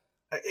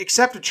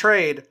a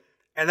trade,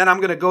 and then I'm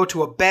going to go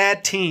to a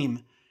bad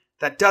team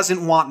that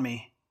doesn't want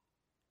me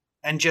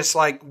and just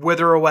like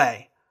wither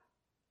away.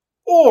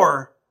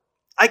 Or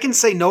I can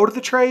say no to the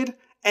trade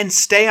and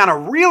stay on a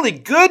really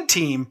good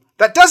team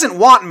that doesn't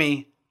want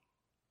me,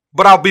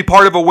 but I'll be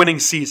part of a winning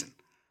season.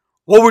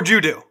 What would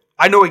you do?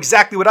 I know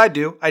exactly what I'd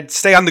do. I'd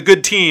stay on the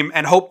good team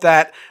and hope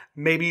that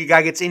maybe a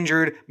guy gets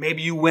injured,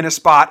 maybe you win a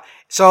spot.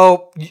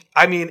 So,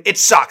 I mean, it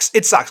sucks.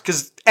 It sucks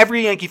because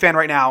every Yankee fan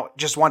right now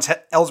just wants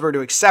Ellsbury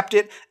to accept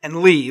it and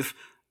leave.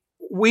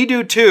 We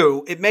do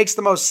too. It makes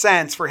the most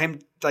sense for him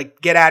to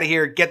like get out of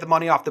here, get the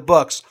money off the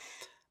books.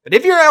 But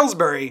if you're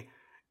Ellsbury,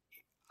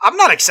 I'm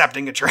not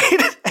accepting a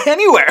trade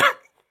anywhere.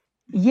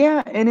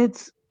 Yeah, and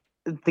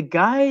the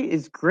guy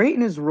is great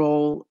in his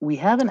role. We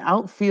have an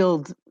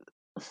outfield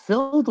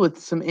filled with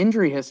some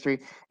injury history.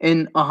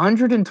 In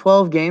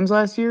 112 games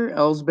last year,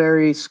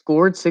 Ellsbury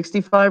scored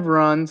 65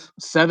 runs,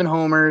 7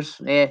 homers,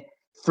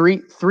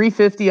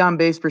 350 on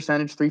base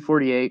percentage,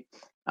 348,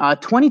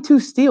 22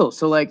 steals.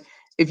 So like,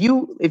 if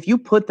you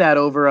put that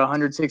over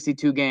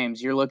 162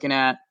 games, you're looking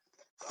at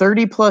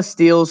 30 plus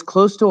steals,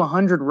 close to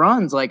 100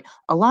 runs. Like,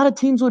 a lot of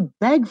teams would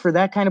beg for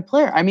that kind of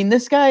player. I mean,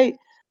 this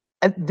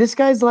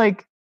guy's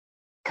like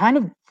kind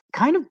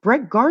of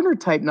Brett Gardner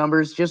type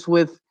numbers, just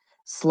with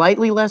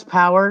slightly less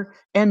power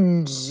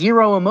and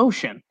zero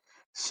emotion.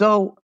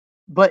 So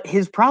But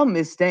his problem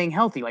is staying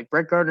healthy. Like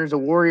Brett Gardner's a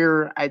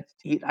warrior.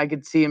 I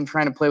could see him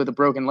trying to play with a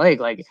broken leg.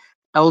 Like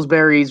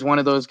Ellsbury's one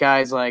of those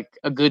guys, like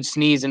a good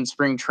sneeze in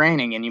spring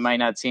training, and you might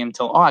not see him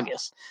till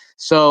August.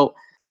 So,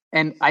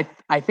 and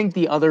I think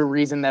the other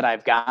reason that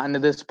I've gotten to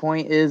this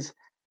point is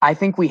I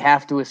think we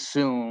have to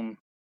assume,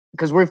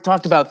 because we've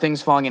talked about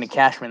things falling into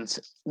Cashman's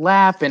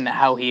lap and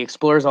how he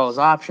explores all his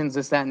options,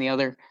 this, that, and the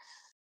other.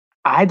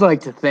 I'd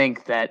like to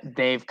think that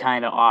they've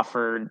kind of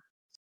offered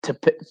to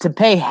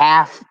pay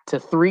half to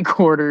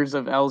 3/4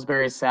 of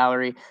Ellsbury's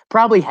salary,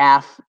 probably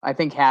half. I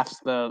think half's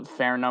the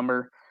fair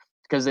number,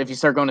 because if you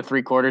start going to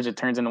 3/4, it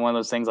turns into one of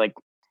those things like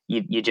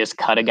you just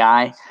cut a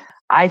guy.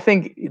 I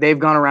think they've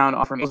gone around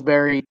offering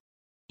Ellsbury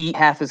eat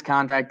half his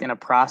contract in a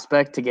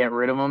prospect to get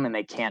rid of him, and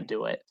they can't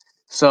do it.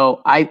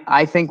 So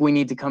I think we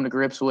need to come to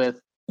grips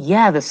with,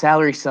 yeah, the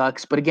salary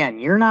sucks, but again,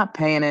 you're not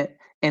paying it,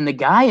 and the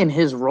guy in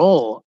his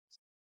role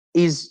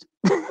is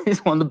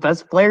one of the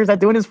best players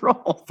at doing his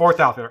role. Fourth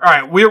outfielder. All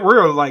right,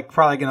 we're like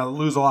probably going to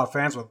lose a lot of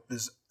fans with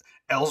this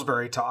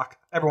Ellsbury talk.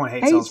 Everyone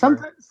hates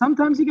Ellsbury.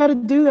 Sometimes you got to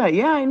do that.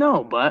 Yeah, I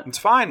know, but it's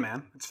fine,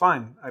 man. It's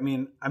fine. I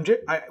mean,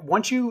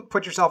 once you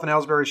put yourself in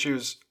Ellsbury's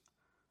shoes,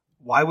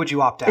 why would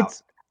you opt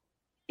out?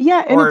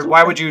 Or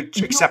why would you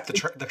accept the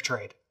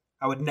trade?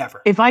 I would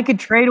never. If I could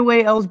trade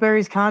away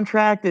Ellsbury's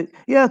contract,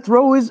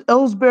 throw his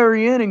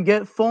Ellsbury in and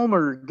get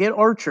Fullmer, get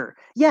Archer.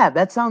 Yeah,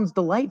 that sounds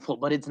delightful,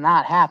 but it's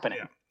not happening.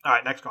 Yeah. All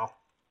right, next call.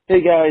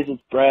 Hey guys,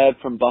 it's Brad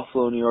from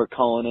Buffalo, New York,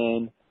 calling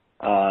in.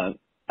 A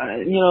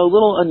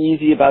little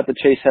uneasy about the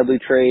Chase Headley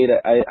trade.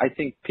 I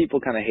think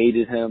people kind of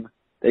hated him.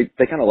 They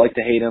kind of like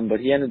to hate him, but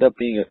he ended up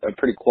being a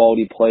pretty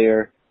quality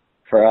player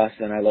for us,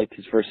 and I liked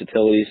his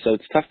versatility. So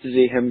it's tough to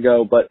see him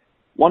go, but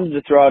wanted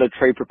to throw out a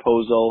trade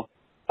proposal.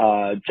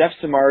 Jeff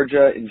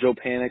Samardzija and Joe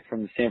Panik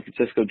from the San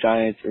Francisco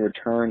Giants in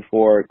return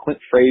for Clint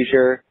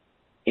Frazier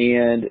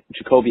and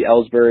Jacoby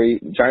Ellsbury.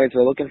 Giants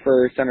are looking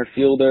for a center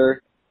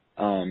fielder.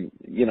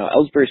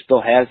 Ellsbury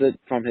still has it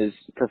from his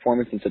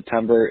performance in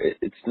September.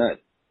 It's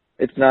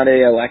not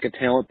a lack of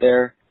talent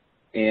there,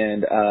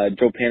 and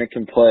Joe Panik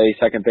can play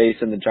second base,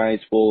 and the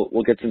Giants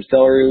will get some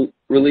salary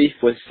relief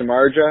with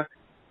Samardzija,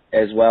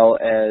 as well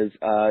as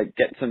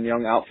get some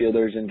young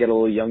outfielders and get a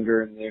little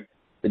younger, and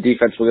the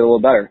defense will get a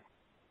little better.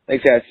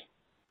 Thanks, guys.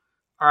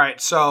 All right,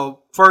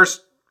 so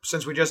first,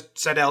 since we just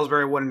said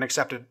Ellsbury wouldn't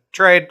accept a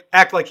trade,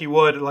 act like he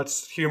would.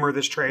 Let's humor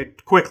this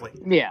trade quickly.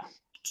 Yeah.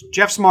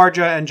 Jeff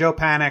Samardzija and Joe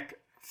Panik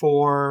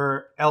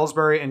for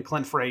Ellsbury and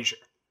Clint Frazier.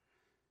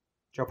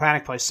 Joe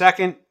Panik plays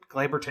second.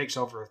 Glaber takes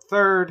over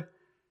third.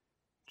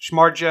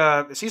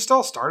 Samardzija, is he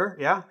still a starter?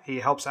 Yeah, he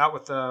helps out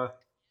with the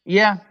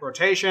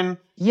rotation.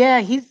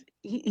 Yeah,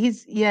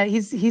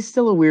 he's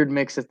still a weird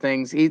mix of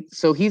things.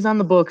 So he's on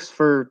the books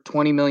for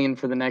 $20 million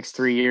for the next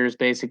 3 years,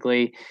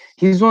 basically.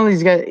 He's one of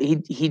these guys.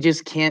 He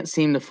just can't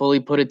seem to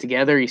fully put it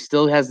together. He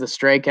still has the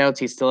strikeouts.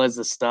 He still has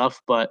the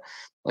stuff, but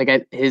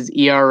his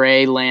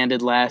ERA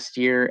landed last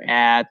year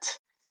at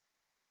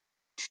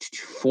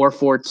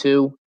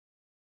 4.42.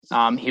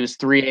 He was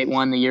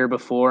 3.81 the year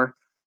before.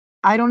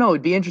 I don't know.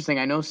 It'd be interesting.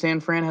 I know San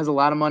Fran has a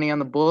lot of money on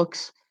the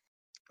books.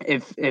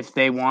 If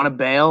they want to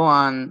bail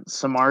on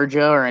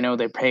Samardzija, or I know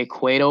they pay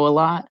Cueto a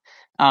lot.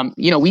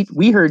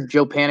 We heard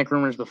Joe Panik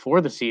rumors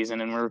before the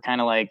season, and we were kind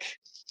of like,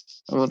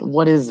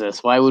 what is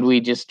this? Why would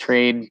we just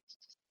trade?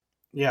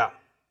 Yeah.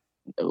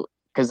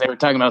 Because they were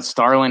talking about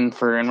Starlin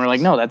and we're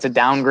like, no, that's a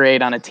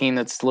downgrade on a team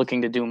that's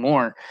looking to do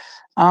more.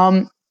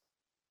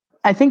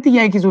 I think the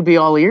Yankees would be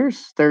all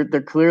ears. They're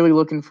clearly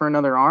looking for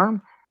another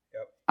arm.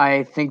 Yep.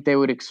 I think they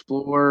would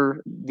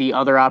explore the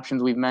other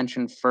options we've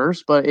mentioned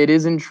first, but it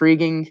is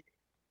intriguing.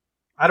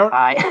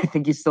 I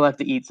think you still have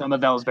to eat some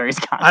of Ellsbury's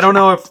contract. I don't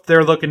know if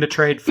they're looking to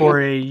trade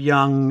for a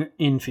young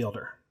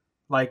infielder.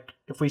 Like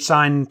if we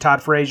sign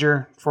Todd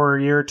Frazier for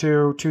a year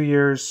or 2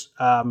 years,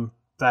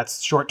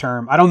 that's short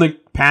term. I don't think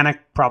Panik,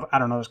 probably, I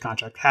don't know his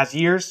contract, has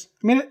years.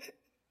 I mean,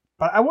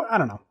 but I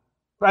don't know.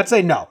 But I'd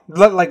say no.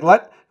 Let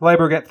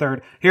Glaber get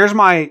third. Here's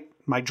my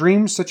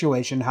dream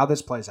situation, how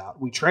this plays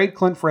out. We trade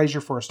Clint Frazier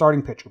for a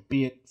starting pitcher,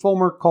 be it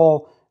Fullmer,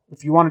 Cole.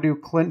 If you want to do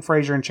Clint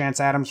Frazier and Chance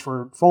Adams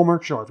for Fullmer,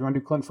 sure. If you want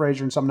to do Clint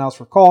Frazier and someone else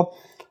for Cole,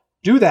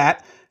 do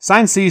that.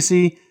 Sign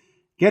CC,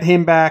 get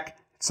him back.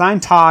 Sign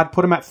Todd,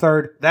 put him at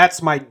third.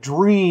 That's my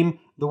dream.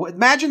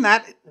 Imagine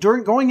that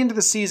during going into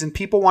the season,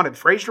 people wanted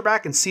Frazier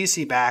back and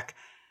CC back.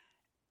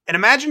 And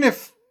imagine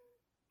if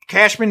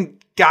Cashman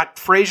got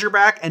Frazier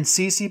back and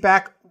CC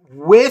back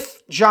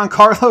with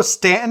Giancarlo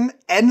Stanton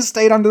and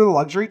stayed under the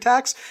luxury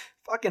tax.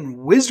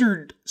 Fucking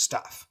wizard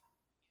stuff.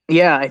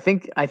 Yeah, I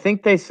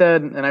think they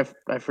said, and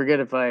I forget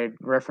if I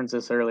referenced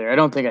this earlier. I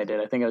don't think I did.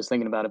 I think I was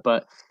thinking about it.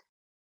 But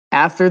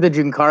after the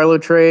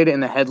Giancarlo trade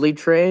and the Headley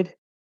trade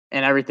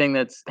and everything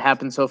that's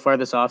happened so far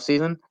this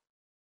offseason,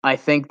 I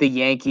think the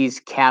Yankees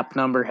cap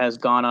number has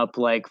gone up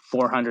like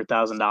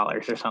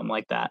 $400,000 or something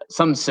like that.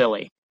 Something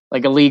silly,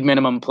 like a league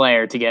minimum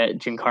player to get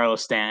Giancarlo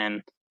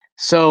Stanton.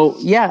 So,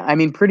 yeah, I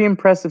mean, pretty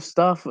impressive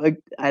stuff.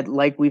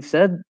 Like we've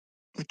said,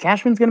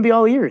 Cashman's going to be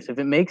all ears. If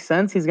it makes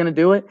sense, he's going to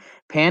do it.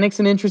 Panic's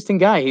an interesting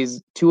guy.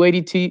 He's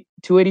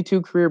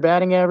 282 career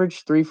batting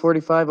average,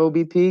 345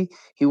 OBP.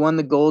 He won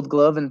the Gold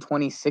Glove in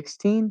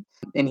 2016,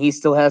 and he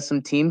still has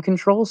some team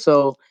control.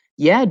 So,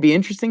 yeah, it'd be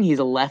interesting. He's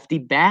a lefty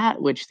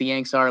bat, which the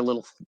Yanks are a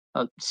little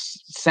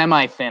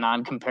semi-thin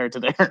on compared to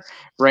their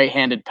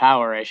right-handed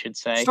power, I should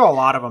say. Still a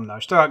lot of them, though.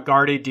 Still got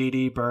Gardy,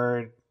 Didi,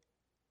 Bird.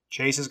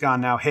 Chase is gone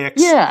now.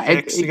 Hicks. Yeah,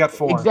 Hicks, you got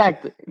 4.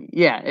 Exactly.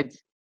 Yeah,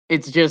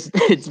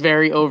 it's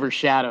very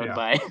overshadowed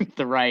by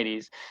the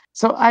righties.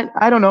 So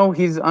I don't know.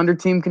 He's under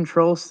team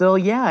control still.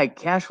 Yeah,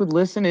 Cash would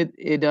listen. I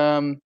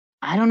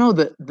don't know.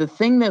 The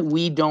thing that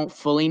we don't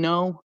fully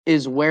know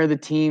is where the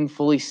team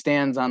fully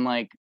stands on,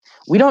 like,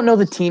 we don't know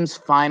the team's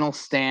final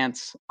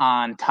stance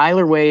on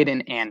Tyler Wade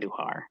and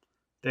Andujar.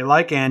 They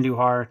like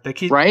Andujar. They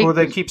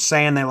keep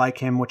saying they like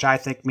him, which I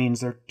think means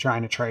they're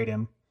trying to trade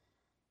him.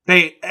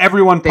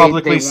 Everyone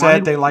publicly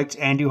said they liked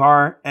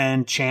Andujar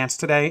and Chance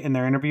today in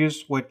their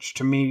interviews, which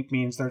to me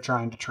means they're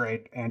trying to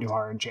trade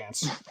Andujar and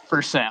Chance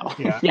for sale.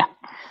 Yeah. Yeah.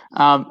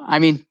 I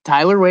mean,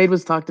 Tyler Wade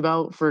was talked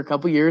about for a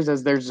couple years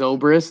as their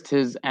Zobrist.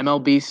 His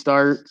MLB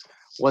start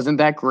wasn't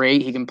that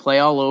great. He can play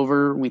all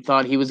over. We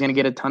thought he was going to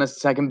get a ton of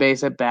second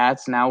base at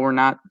bats. Now we're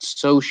not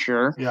so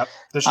sure. Yep.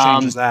 This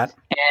changes that.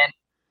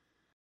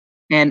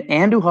 And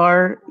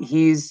Andujar,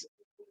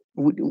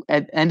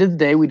 at the end of the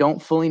day, we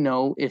don't fully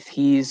know if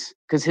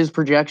because his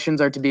projections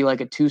are to be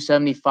like a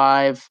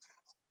 275,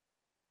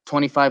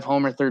 25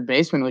 homer third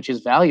baseman, which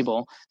is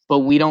valuable, but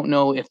we don't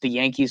know if the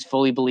Yankees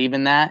fully believe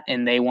in that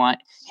and they want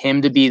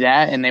him to be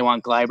that and they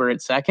want Gleiber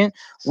at second.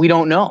 We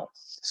don't know.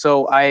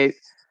 So I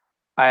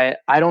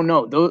don't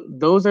know.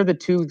 Those are the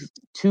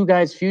two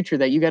guys' future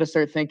that you got to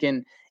start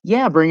thinking,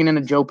 yeah, bringing in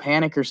a Joe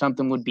Panic or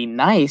something would be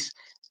nice.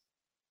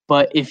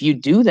 But if you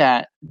do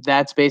that,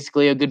 that's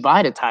basically a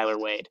goodbye to Tyler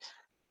Wade.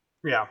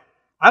 Yeah.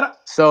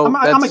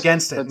 I'm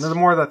against it. The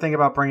more that I think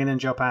about bringing in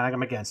Joe Panic,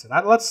 I'm against it.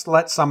 Let's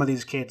let some of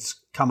these kids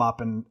come up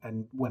and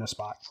win a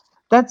spot.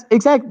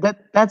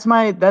 That's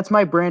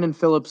my Brandon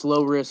Phillips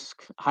low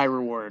risk, high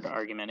reward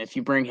argument. If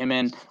you bring him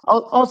in,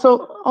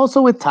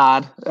 also with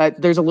Todd,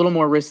 there's a little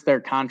more risk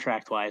there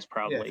contract wise,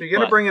 probably. Yeah, if you're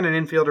going to bring in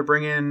an infielder,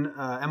 bring in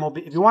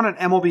MLB. If you want an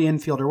MLB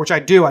infielder, which I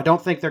do, I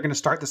don't think they're going to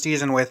start the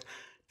season with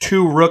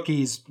 2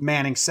 rookies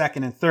manning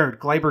second and third.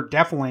 Gleyber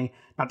definitely,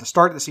 not to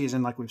start the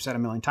season like we've said a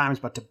million times,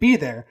 but to be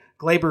there.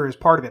 Gleyber is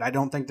part of it. I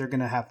don't think they're going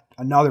to have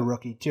another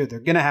rookie too. They're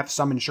going to have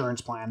some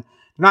insurance plan.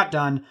 They're not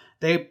done.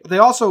 They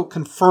also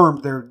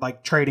confirmed they're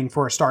like trading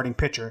for a starting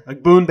pitcher.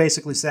 Like Boone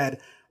basically said,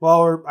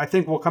 well, I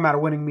think we'll come out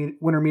of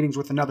winter meetings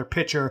with another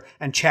pitcher,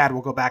 and Chad Green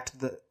will go back to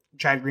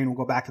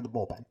the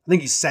bullpen. I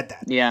think he said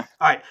that. Yeah.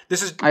 All right.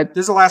 This is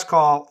the last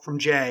call from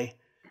Jay.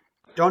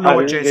 Don't know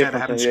what Jay said. I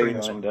haven't screened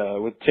this one.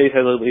 With Chase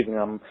Headley leaving,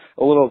 I'm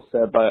a little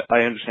upset, but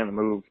I understand the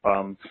move.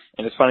 And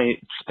it's funny,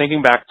 just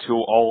thinking back to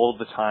all of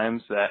the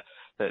times that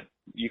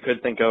you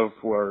could think of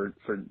for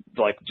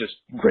like just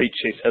great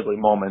Chase Headley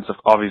moments.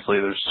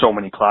 Obviously, there's so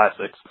many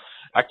classics.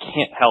 I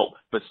can't help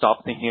but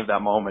stop thinking of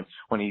that moment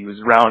when he was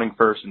rounding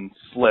first and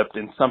slipped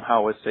and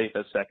somehow was safe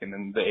at second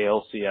in the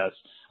ALCS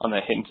on the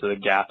hit into the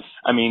gap.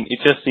 I mean, it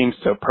just seems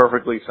to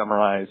perfectly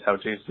summarize how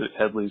Chase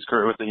Headley's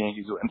career with the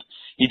Yankees went.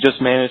 He just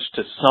managed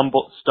to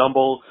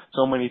stumble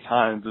so many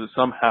times that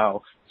somehow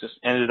just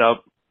ended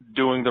up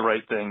doing the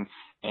right thing,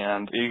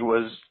 and it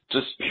was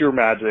just pure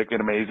magic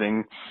and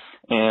amazing.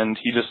 And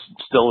he just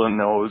still didn't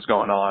know what was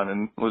going on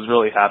and was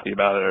really happy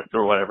about it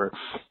or whatever.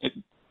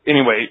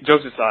 Anyway,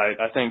 jokes aside,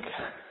 I think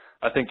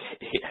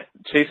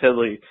Chase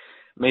Headley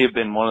may have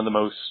been one of the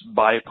most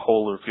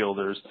bipolar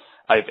fielders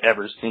I've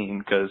ever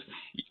seen, because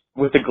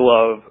with the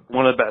glove,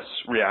 one of the best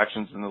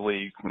reactions in the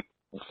league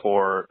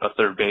for a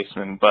third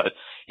baseman, but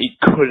he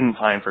couldn't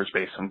find first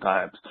base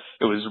sometimes.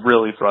 It was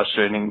really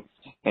frustrating,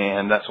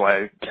 and that's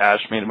why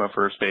Cash made him a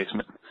first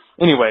baseman.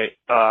 Anyway,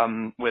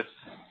 with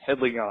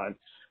Headley gone,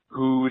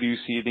 who do you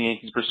see the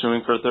Yankees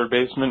pursuing for a third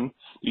baseman?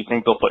 Do you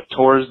think they'll put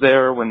Torres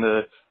there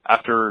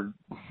after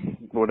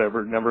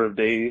whatever number of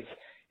days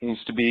he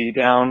needs to be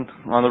down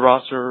on the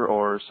roster,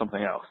 or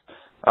something else?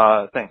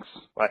 Thanks.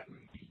 Bye.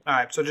 All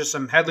right, so just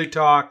some Headley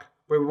talk.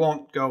 We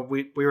won't go.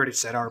 We already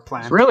said our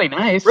plan. It's really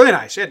nice. Really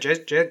nice. Yeah,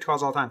 Jay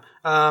calls all the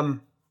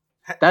time.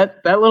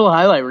 That little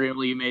highlight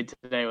reel you made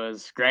today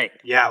was great.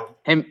 Yeah.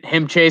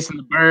 Him chasing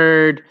the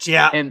bird.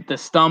 Yeah. And the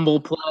stumble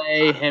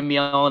play, him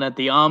yelling at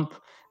the ump.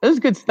 It was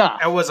good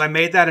stuff. I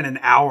made that in an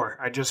hour.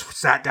 I just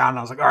sat down and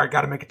I was like, all right,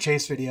 got to make a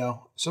chase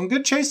video. Some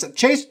good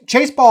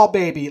chase ball,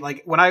 baby.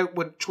 Like when I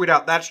would tweet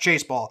out, that's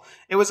chase ball.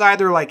 It was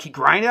either like he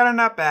grinded out on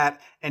that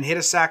bat and hit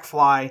a sac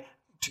fly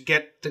to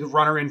get the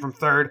runner in from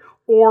third,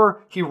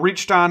 or he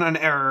reached on an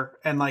error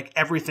and like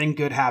everything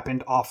good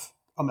happened off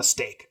a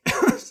mistake.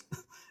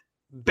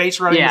 Base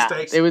running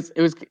mistakes. It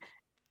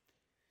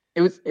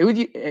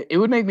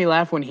would make me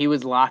laugh when he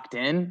was locked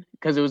in,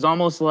 because it was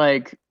almost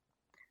like,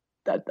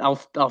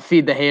 I'll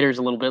feed the haters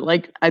a little bit.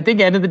 Like, I think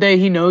at the end of the day,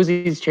 he knows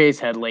he's Chase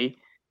Headley.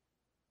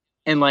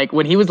 And like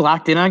when he was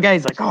locked in on a guy,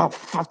 he's like, "Oh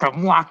fuck,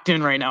 I'm locked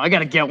in right now. I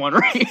gotta get one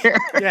right here."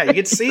 Yeah, you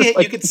could see it.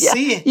 Like, You could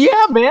see it.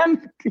 Yeah,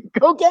 man,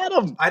 go get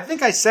him. I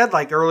think I said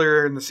like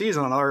earlier in the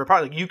season on other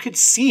part, like you could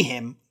see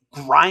him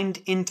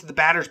grind into the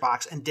batter's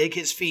box and dig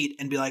his feet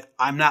and be like,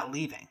 "I'm not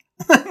leaving.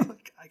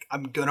 Like,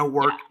 I'm gonna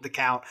work the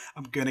count.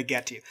 I'm gonna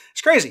get to you."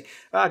 It's crazy.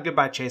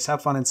 Goodbye, Chase.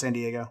 Have fun in San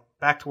Diego.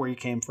 Back to where you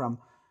came from.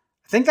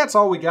 I think that's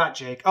all we got,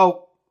 Jake.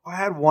 Oh, I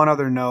had one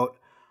other note.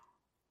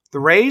 The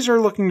Rays are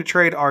looking to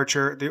trade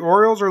Archer. The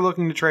Orioles are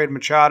looking to trade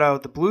Machado.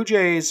 The Blue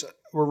Jays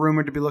were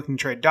rumored to be looking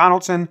to trade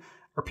Donaldson.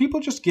 Are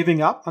people just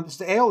giving up? Is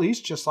the AL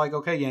East just like,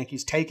 okay,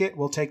 Yankees, take it.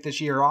 We'll take this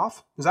year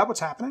off? Is that what's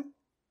happening?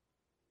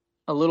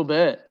 A little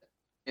bit.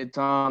 It's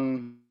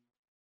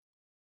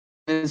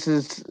this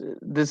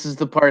is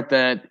the part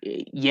that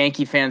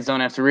Yankee fans don't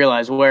have to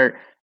realize,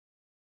 where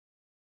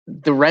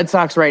the Red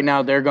Sox right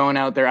now, they're going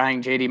out, they're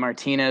eyeing JD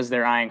Martinez,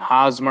 they're eyeing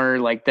Hosmer,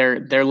 like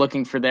they're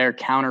looking for their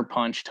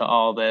counterpunch to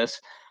all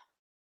this.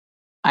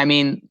 I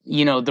mean,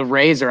 the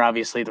Rays are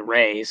obviously the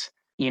Rays.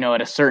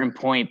 At a certain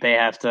point they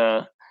have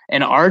to.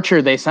 And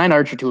Archer, they signed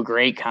Archer to a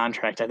great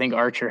contract. I think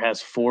Archer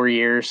has 4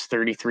 years,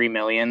 $33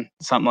 million,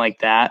 something like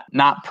that.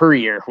 Not per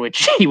year,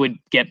 which he would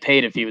get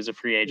paid if he was a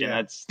free agent.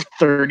 Yeah. That's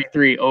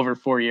 33 over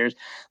 4 years.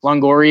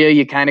 Longoria,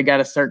 you kind of got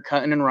to start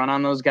cutting and run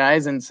on those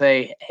guys and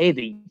say, hey,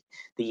 the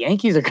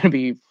Yankees are going to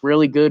be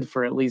really good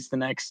for at least the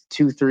next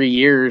 2-3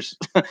 years.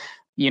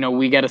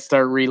 We got to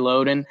start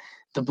reloading.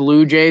 The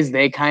Blue Jays,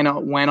 they kind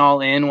of went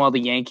all in while the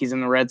Yankees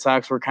and the Red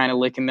Sox were kind of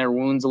licking their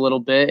wounds a little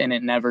bit, and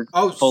it never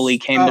fully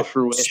came to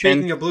fruition.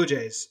 Speaking of Blue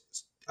Jays,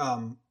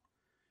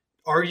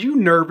 are you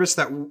nervous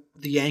that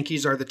the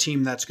Yankees are the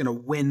team that's going to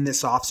win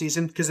this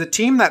offseason? Because the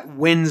team that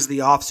wins the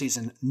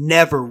offseason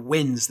never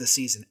wins the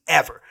season,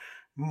 ever.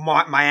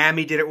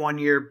 Miami did it one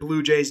year.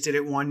 Blue Jays did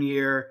it one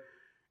year.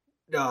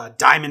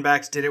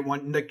 Diamondbacks did it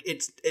one.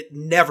 It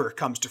never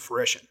comes to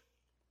fruition.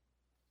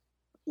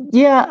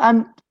 Yeah,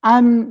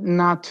 I'm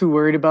not too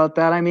worried about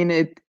that. I mean,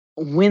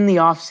 win the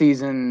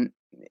offseason,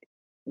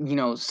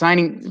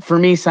 signing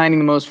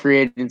the most free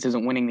agents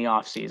isn't winning the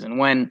offseason.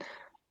 When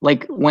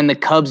the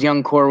Cubs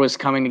young core was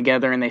coming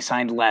together and they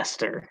signed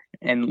Lester,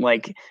 and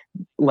like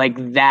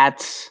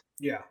that's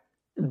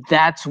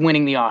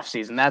winning the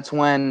offseason. That's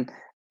when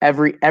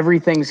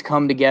everything's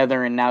come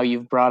together, and now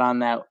you've brought on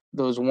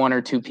those one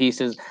or two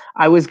pieces.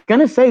 I was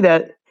gonna say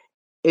that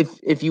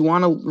if you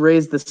want to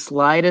raise the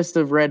slightest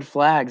of red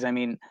flags, I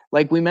mean,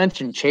 like we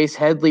mentioned, Chase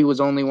Headley was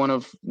only one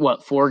of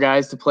 4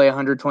 guys to play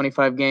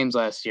 125 games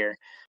last year.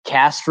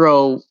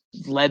 Castro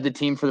led the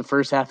team for the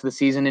first half of the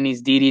season, and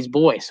he's Didi's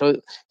boy. So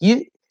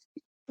you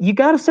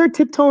got to start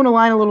tiptoeing a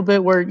line a little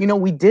bit where,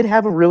 we did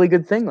have a really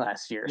good thing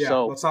last year. Yeah,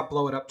 so let's not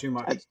blow it up too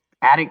much.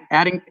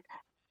 Adding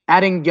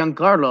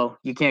Giancarlo,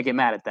 you can't get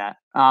mad at that.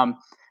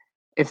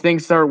 If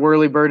things start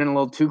whirly-birding a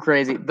little too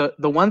crazy,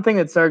 the one thing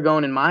that started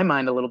going in my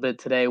mind a little bit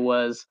today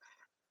was,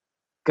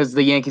 because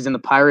the Yankees and the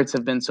Pirates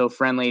have been so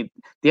friendly,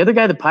 the other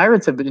guy the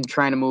Pirates have been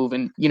trying to move,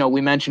 and, we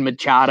mentioned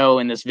Machado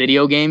and this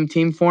video game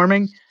team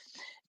forming.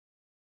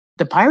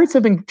 The Pirates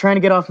have been trying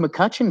to get off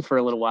McCutchen for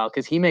a little while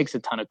because he makes a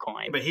ton of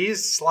coin. But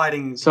he's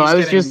sliding. So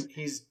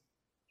he's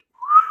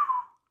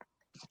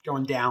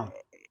going down.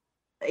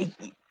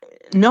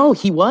 No,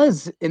 he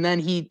was, and then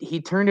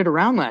he turned it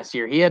around last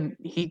year.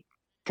 He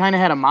kind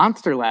of had a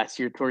monster last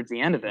year towards the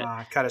end of it.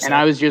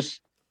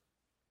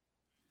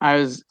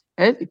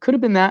 It could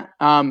have been that.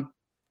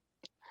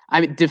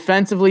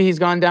 Defensively, he's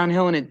gone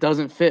downhill and it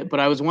doesn't fit,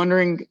 but I was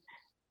wondering,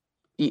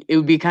 it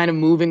would be kind of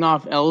moving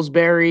off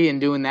Ellsbury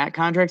and doing that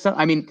contract stuff.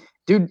 I mean,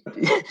 dude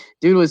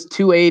was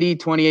 280,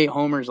 28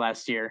 homers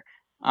last year.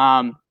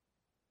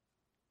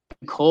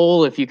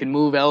 Cole, if you can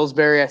move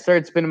Ellsbury, I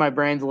started spinning my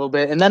brains a little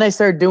bit, and then I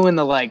started doing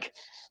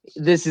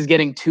this is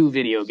getting too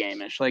video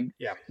game-ish.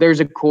 There's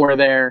a core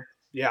there.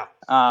 Yeah.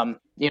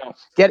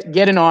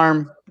 Get an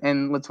arm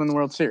and let's win the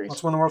World Series.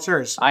 Let's win the World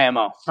Series. IMO.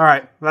 All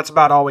right. That's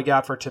about all we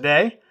got for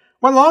today.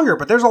 Went longer,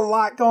 but there's a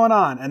lot going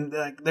on, and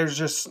there's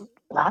just a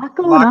lot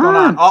going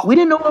on. We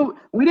didn't know what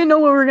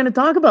we were going to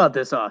talk about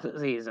this off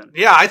season.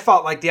 Yeah, I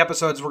thought the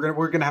episodes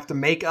we're gonna have to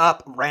make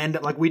up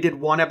random. We did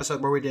one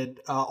episode where we did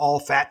all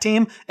fat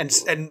team, and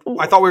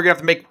I thought we were gonna have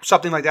to make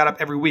something like that up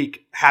every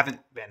week. Haven't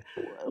been.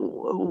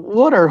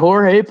 What are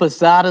Jorge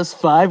Posada's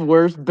 5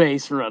 worst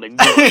base running?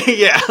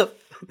 Yeah. All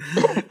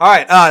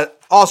right.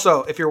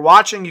 Also, if you're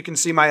watching, you can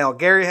see my El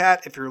Gary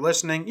hat. If you're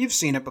listening, you've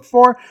seen it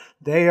before.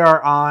 They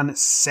are on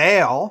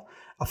sale.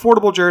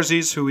 Affordable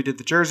Jerseys, who we did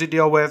the jersey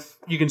deal with.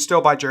 You can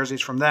still buy jerseys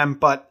from them,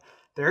 but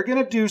they're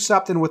going to do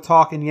something with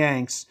Talkin'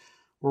 Yanks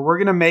where we're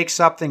going to make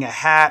something, a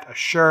hat, a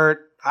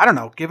shirt. I don't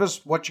know. Give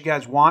us what you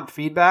guys want,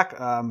 feedback,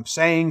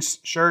 sayings,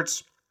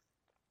 shirts.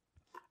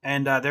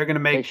 And they're going to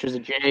make pictures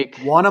of Jake.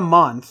 One a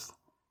month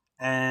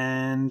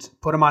and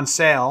put them on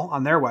sale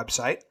on their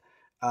website.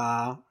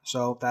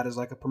 So that is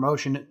like a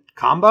promotion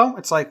combo.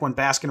 It's like when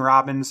Baskin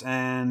Robbins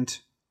and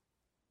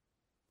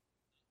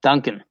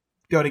Duncan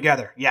go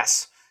together.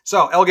 Yes.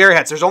 So El Gary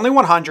hats, there's only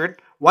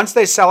 100. Once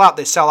they sell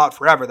out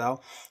forever though.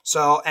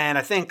 So, and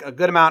I think a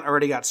good amount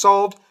already got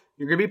sold.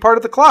 you're going to be part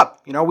of the club.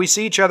 You know, we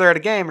see each other at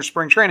a game or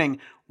spring training.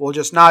 We'll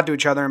just nod to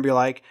each other and be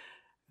like,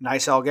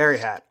 nice Ellsbury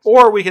hat.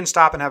 Or we can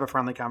stop and have a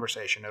friendly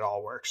conversation. It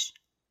all works.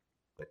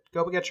 But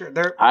go get your...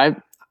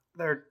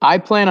 I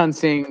plan on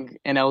seeing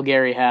an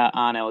Ellsbury hat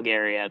on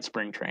Ellsbury at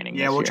spring training.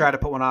 Yeah, we'll try to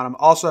put one on him.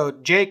 Also,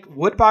 Jake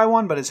would buy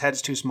one, but his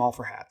head's too small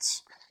for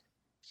hats.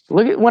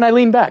 Look at when I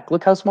lean back.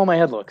 Look how small my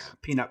head looks.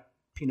 Peanut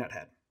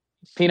head.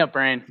 Peanut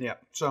brain. Yeah.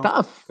 So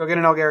tough. Go get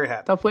an Ellsbury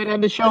hat. Tough way to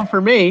end the show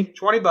for me.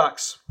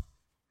 $20.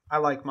 I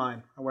like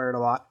mine. I wear it a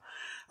lot.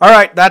 All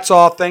right, that's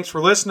all. Thanks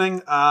for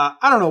listening. I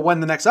don't know when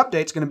the next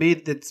update's going to be.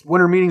 The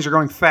winter meetings are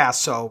going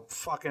fast, so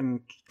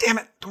fucking damn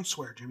it! Don't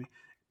swear, Jimmy.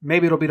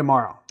 Maybe it'll be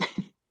tomorrow.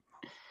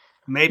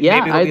 Maybe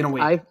it'll be in a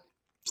week.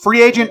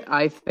 Free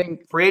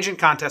agent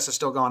contest is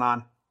still going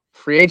on.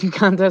 Free agent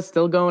contest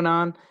still going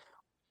on.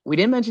 We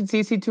didn't mention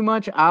CC too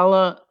much.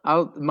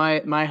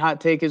 My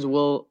hot take is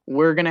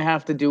we're gonna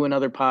have to do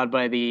another pod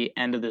by the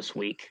end of this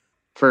week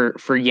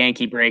for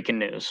Yankee breaking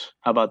news.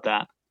 How about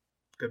that?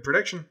 Good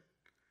prediction.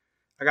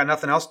 I got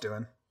nothing else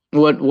doing.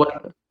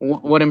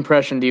 What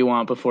impression do you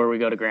want before we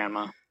go to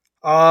Grandma?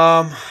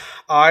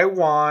 I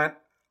want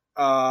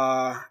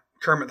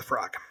Kermit the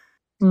Frog.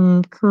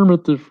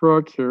 Kermit the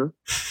Frog here.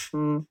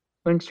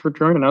 Thanks for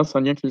joining us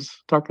on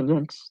Yankees Talking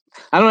Yanks.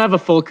 I don't have a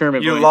full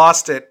Kermit You voice.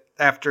 lost it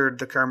after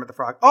the Kermit the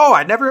Frog. Oh,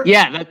 I never...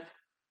 Yeah,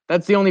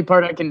 that's the only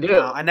part I can do.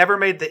 No, I never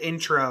made the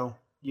intro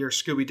your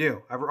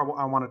Scooby-Doo. I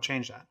want to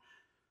change that.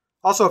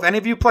 Also, if any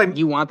of you play...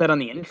 You want that on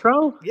the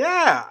intro?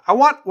 Yeah. I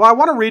want to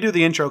redo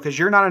the intro because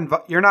you're not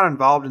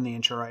involved in the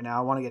intro right now.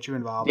 I want to get you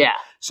involved. Yeah.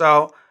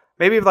 So...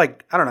 maybe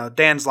like, I don't know,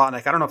 Dan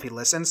Zlotnick, I don't know if he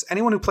listens.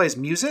 Anyone who plays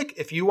music,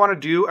 if you want to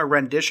do a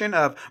rendition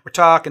of We're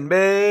Talking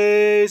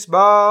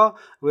Baseball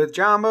with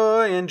John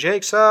Boy and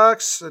Jake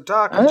Sucks,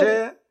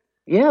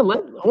 Yeah,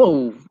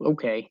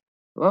 okay.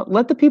 Well,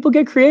 let the people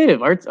get creative.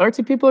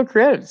 Artsy people are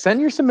creative.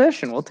 Send your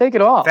submission. We'll take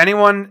it off. If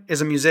anyone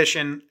is a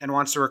musician and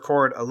wants to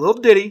record a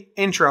little ditty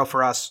intro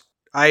for us,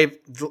 I have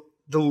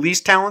the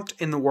least talent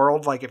in the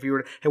world. Like if you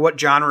were, hey, what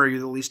genre are you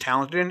the least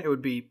talented in? It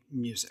would be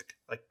music,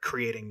 like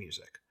creating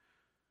music.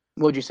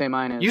 What would you say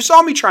mine is? You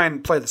saw me try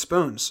and play the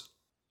spoons.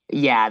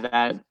 Yeah,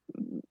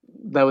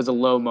 that was a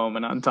low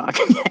moment on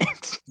Talking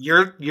Yanks.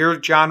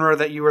 Your genre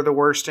that you were the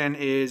worst in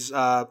is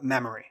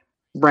memory.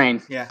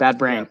 Brain. Yeah. Bad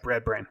brain. Yeah,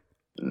 bread brain.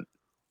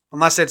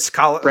 Unless it's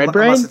college. Bread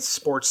brain? Unless it's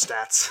sports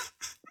stats.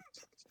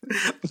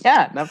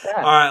 Yeah, not bad.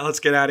 All right, let's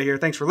get out of here.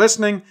 Thanks for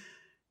listening.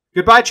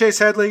 Goodbye, Chase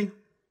Headley.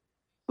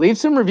 Leave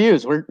some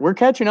reviews. We're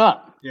catching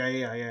up.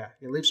 Yeah.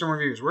 Leave some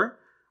reviews. We're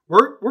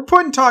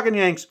putting Talking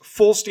Yanks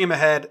full steam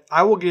ahead.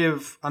 I will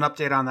give an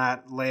update on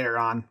that later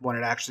on when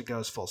it actually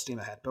goes full steam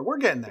ahead. But we're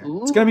getting there.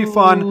 It's gonna be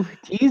fun.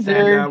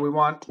 Teaser. And we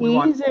want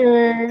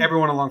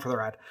everyone along for the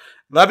ride.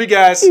 Love you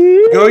guys.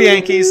 Go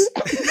Yankees.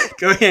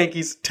 Go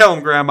Yankees. Tell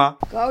them, Grandma.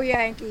 Go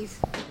Yankees.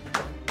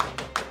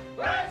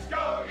 Let's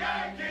go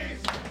Yankees.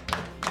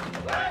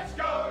 Let's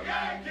go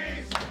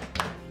Yankees.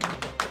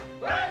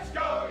 Let's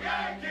go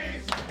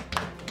Yankees.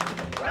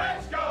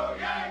 Let's go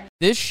Yankees.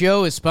 This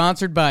show is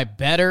sponsored by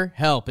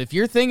BetterHelp. If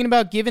you're thinking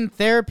about giving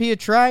therapy a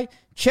try,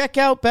 check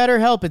out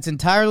BetterHelp. It's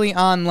entirely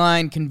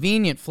online,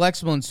 convenient,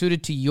 flexible, and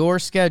suited to your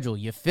schedule.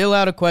 You fill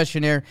out a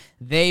questionnaire,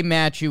 they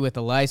match you with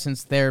a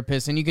licensed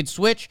therapist, and you can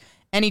switch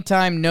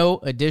anytime, no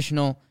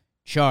additional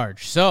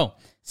charge. So,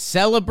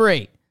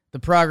 celebrate the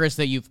progress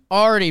that you've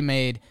already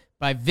made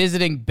by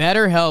visiting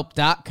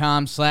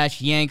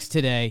BetterHelp.com/Yanks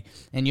today,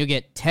 and you'll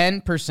get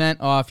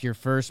 10% off your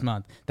first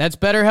month. That's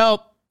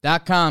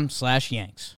BetterHelp.com/Yanks.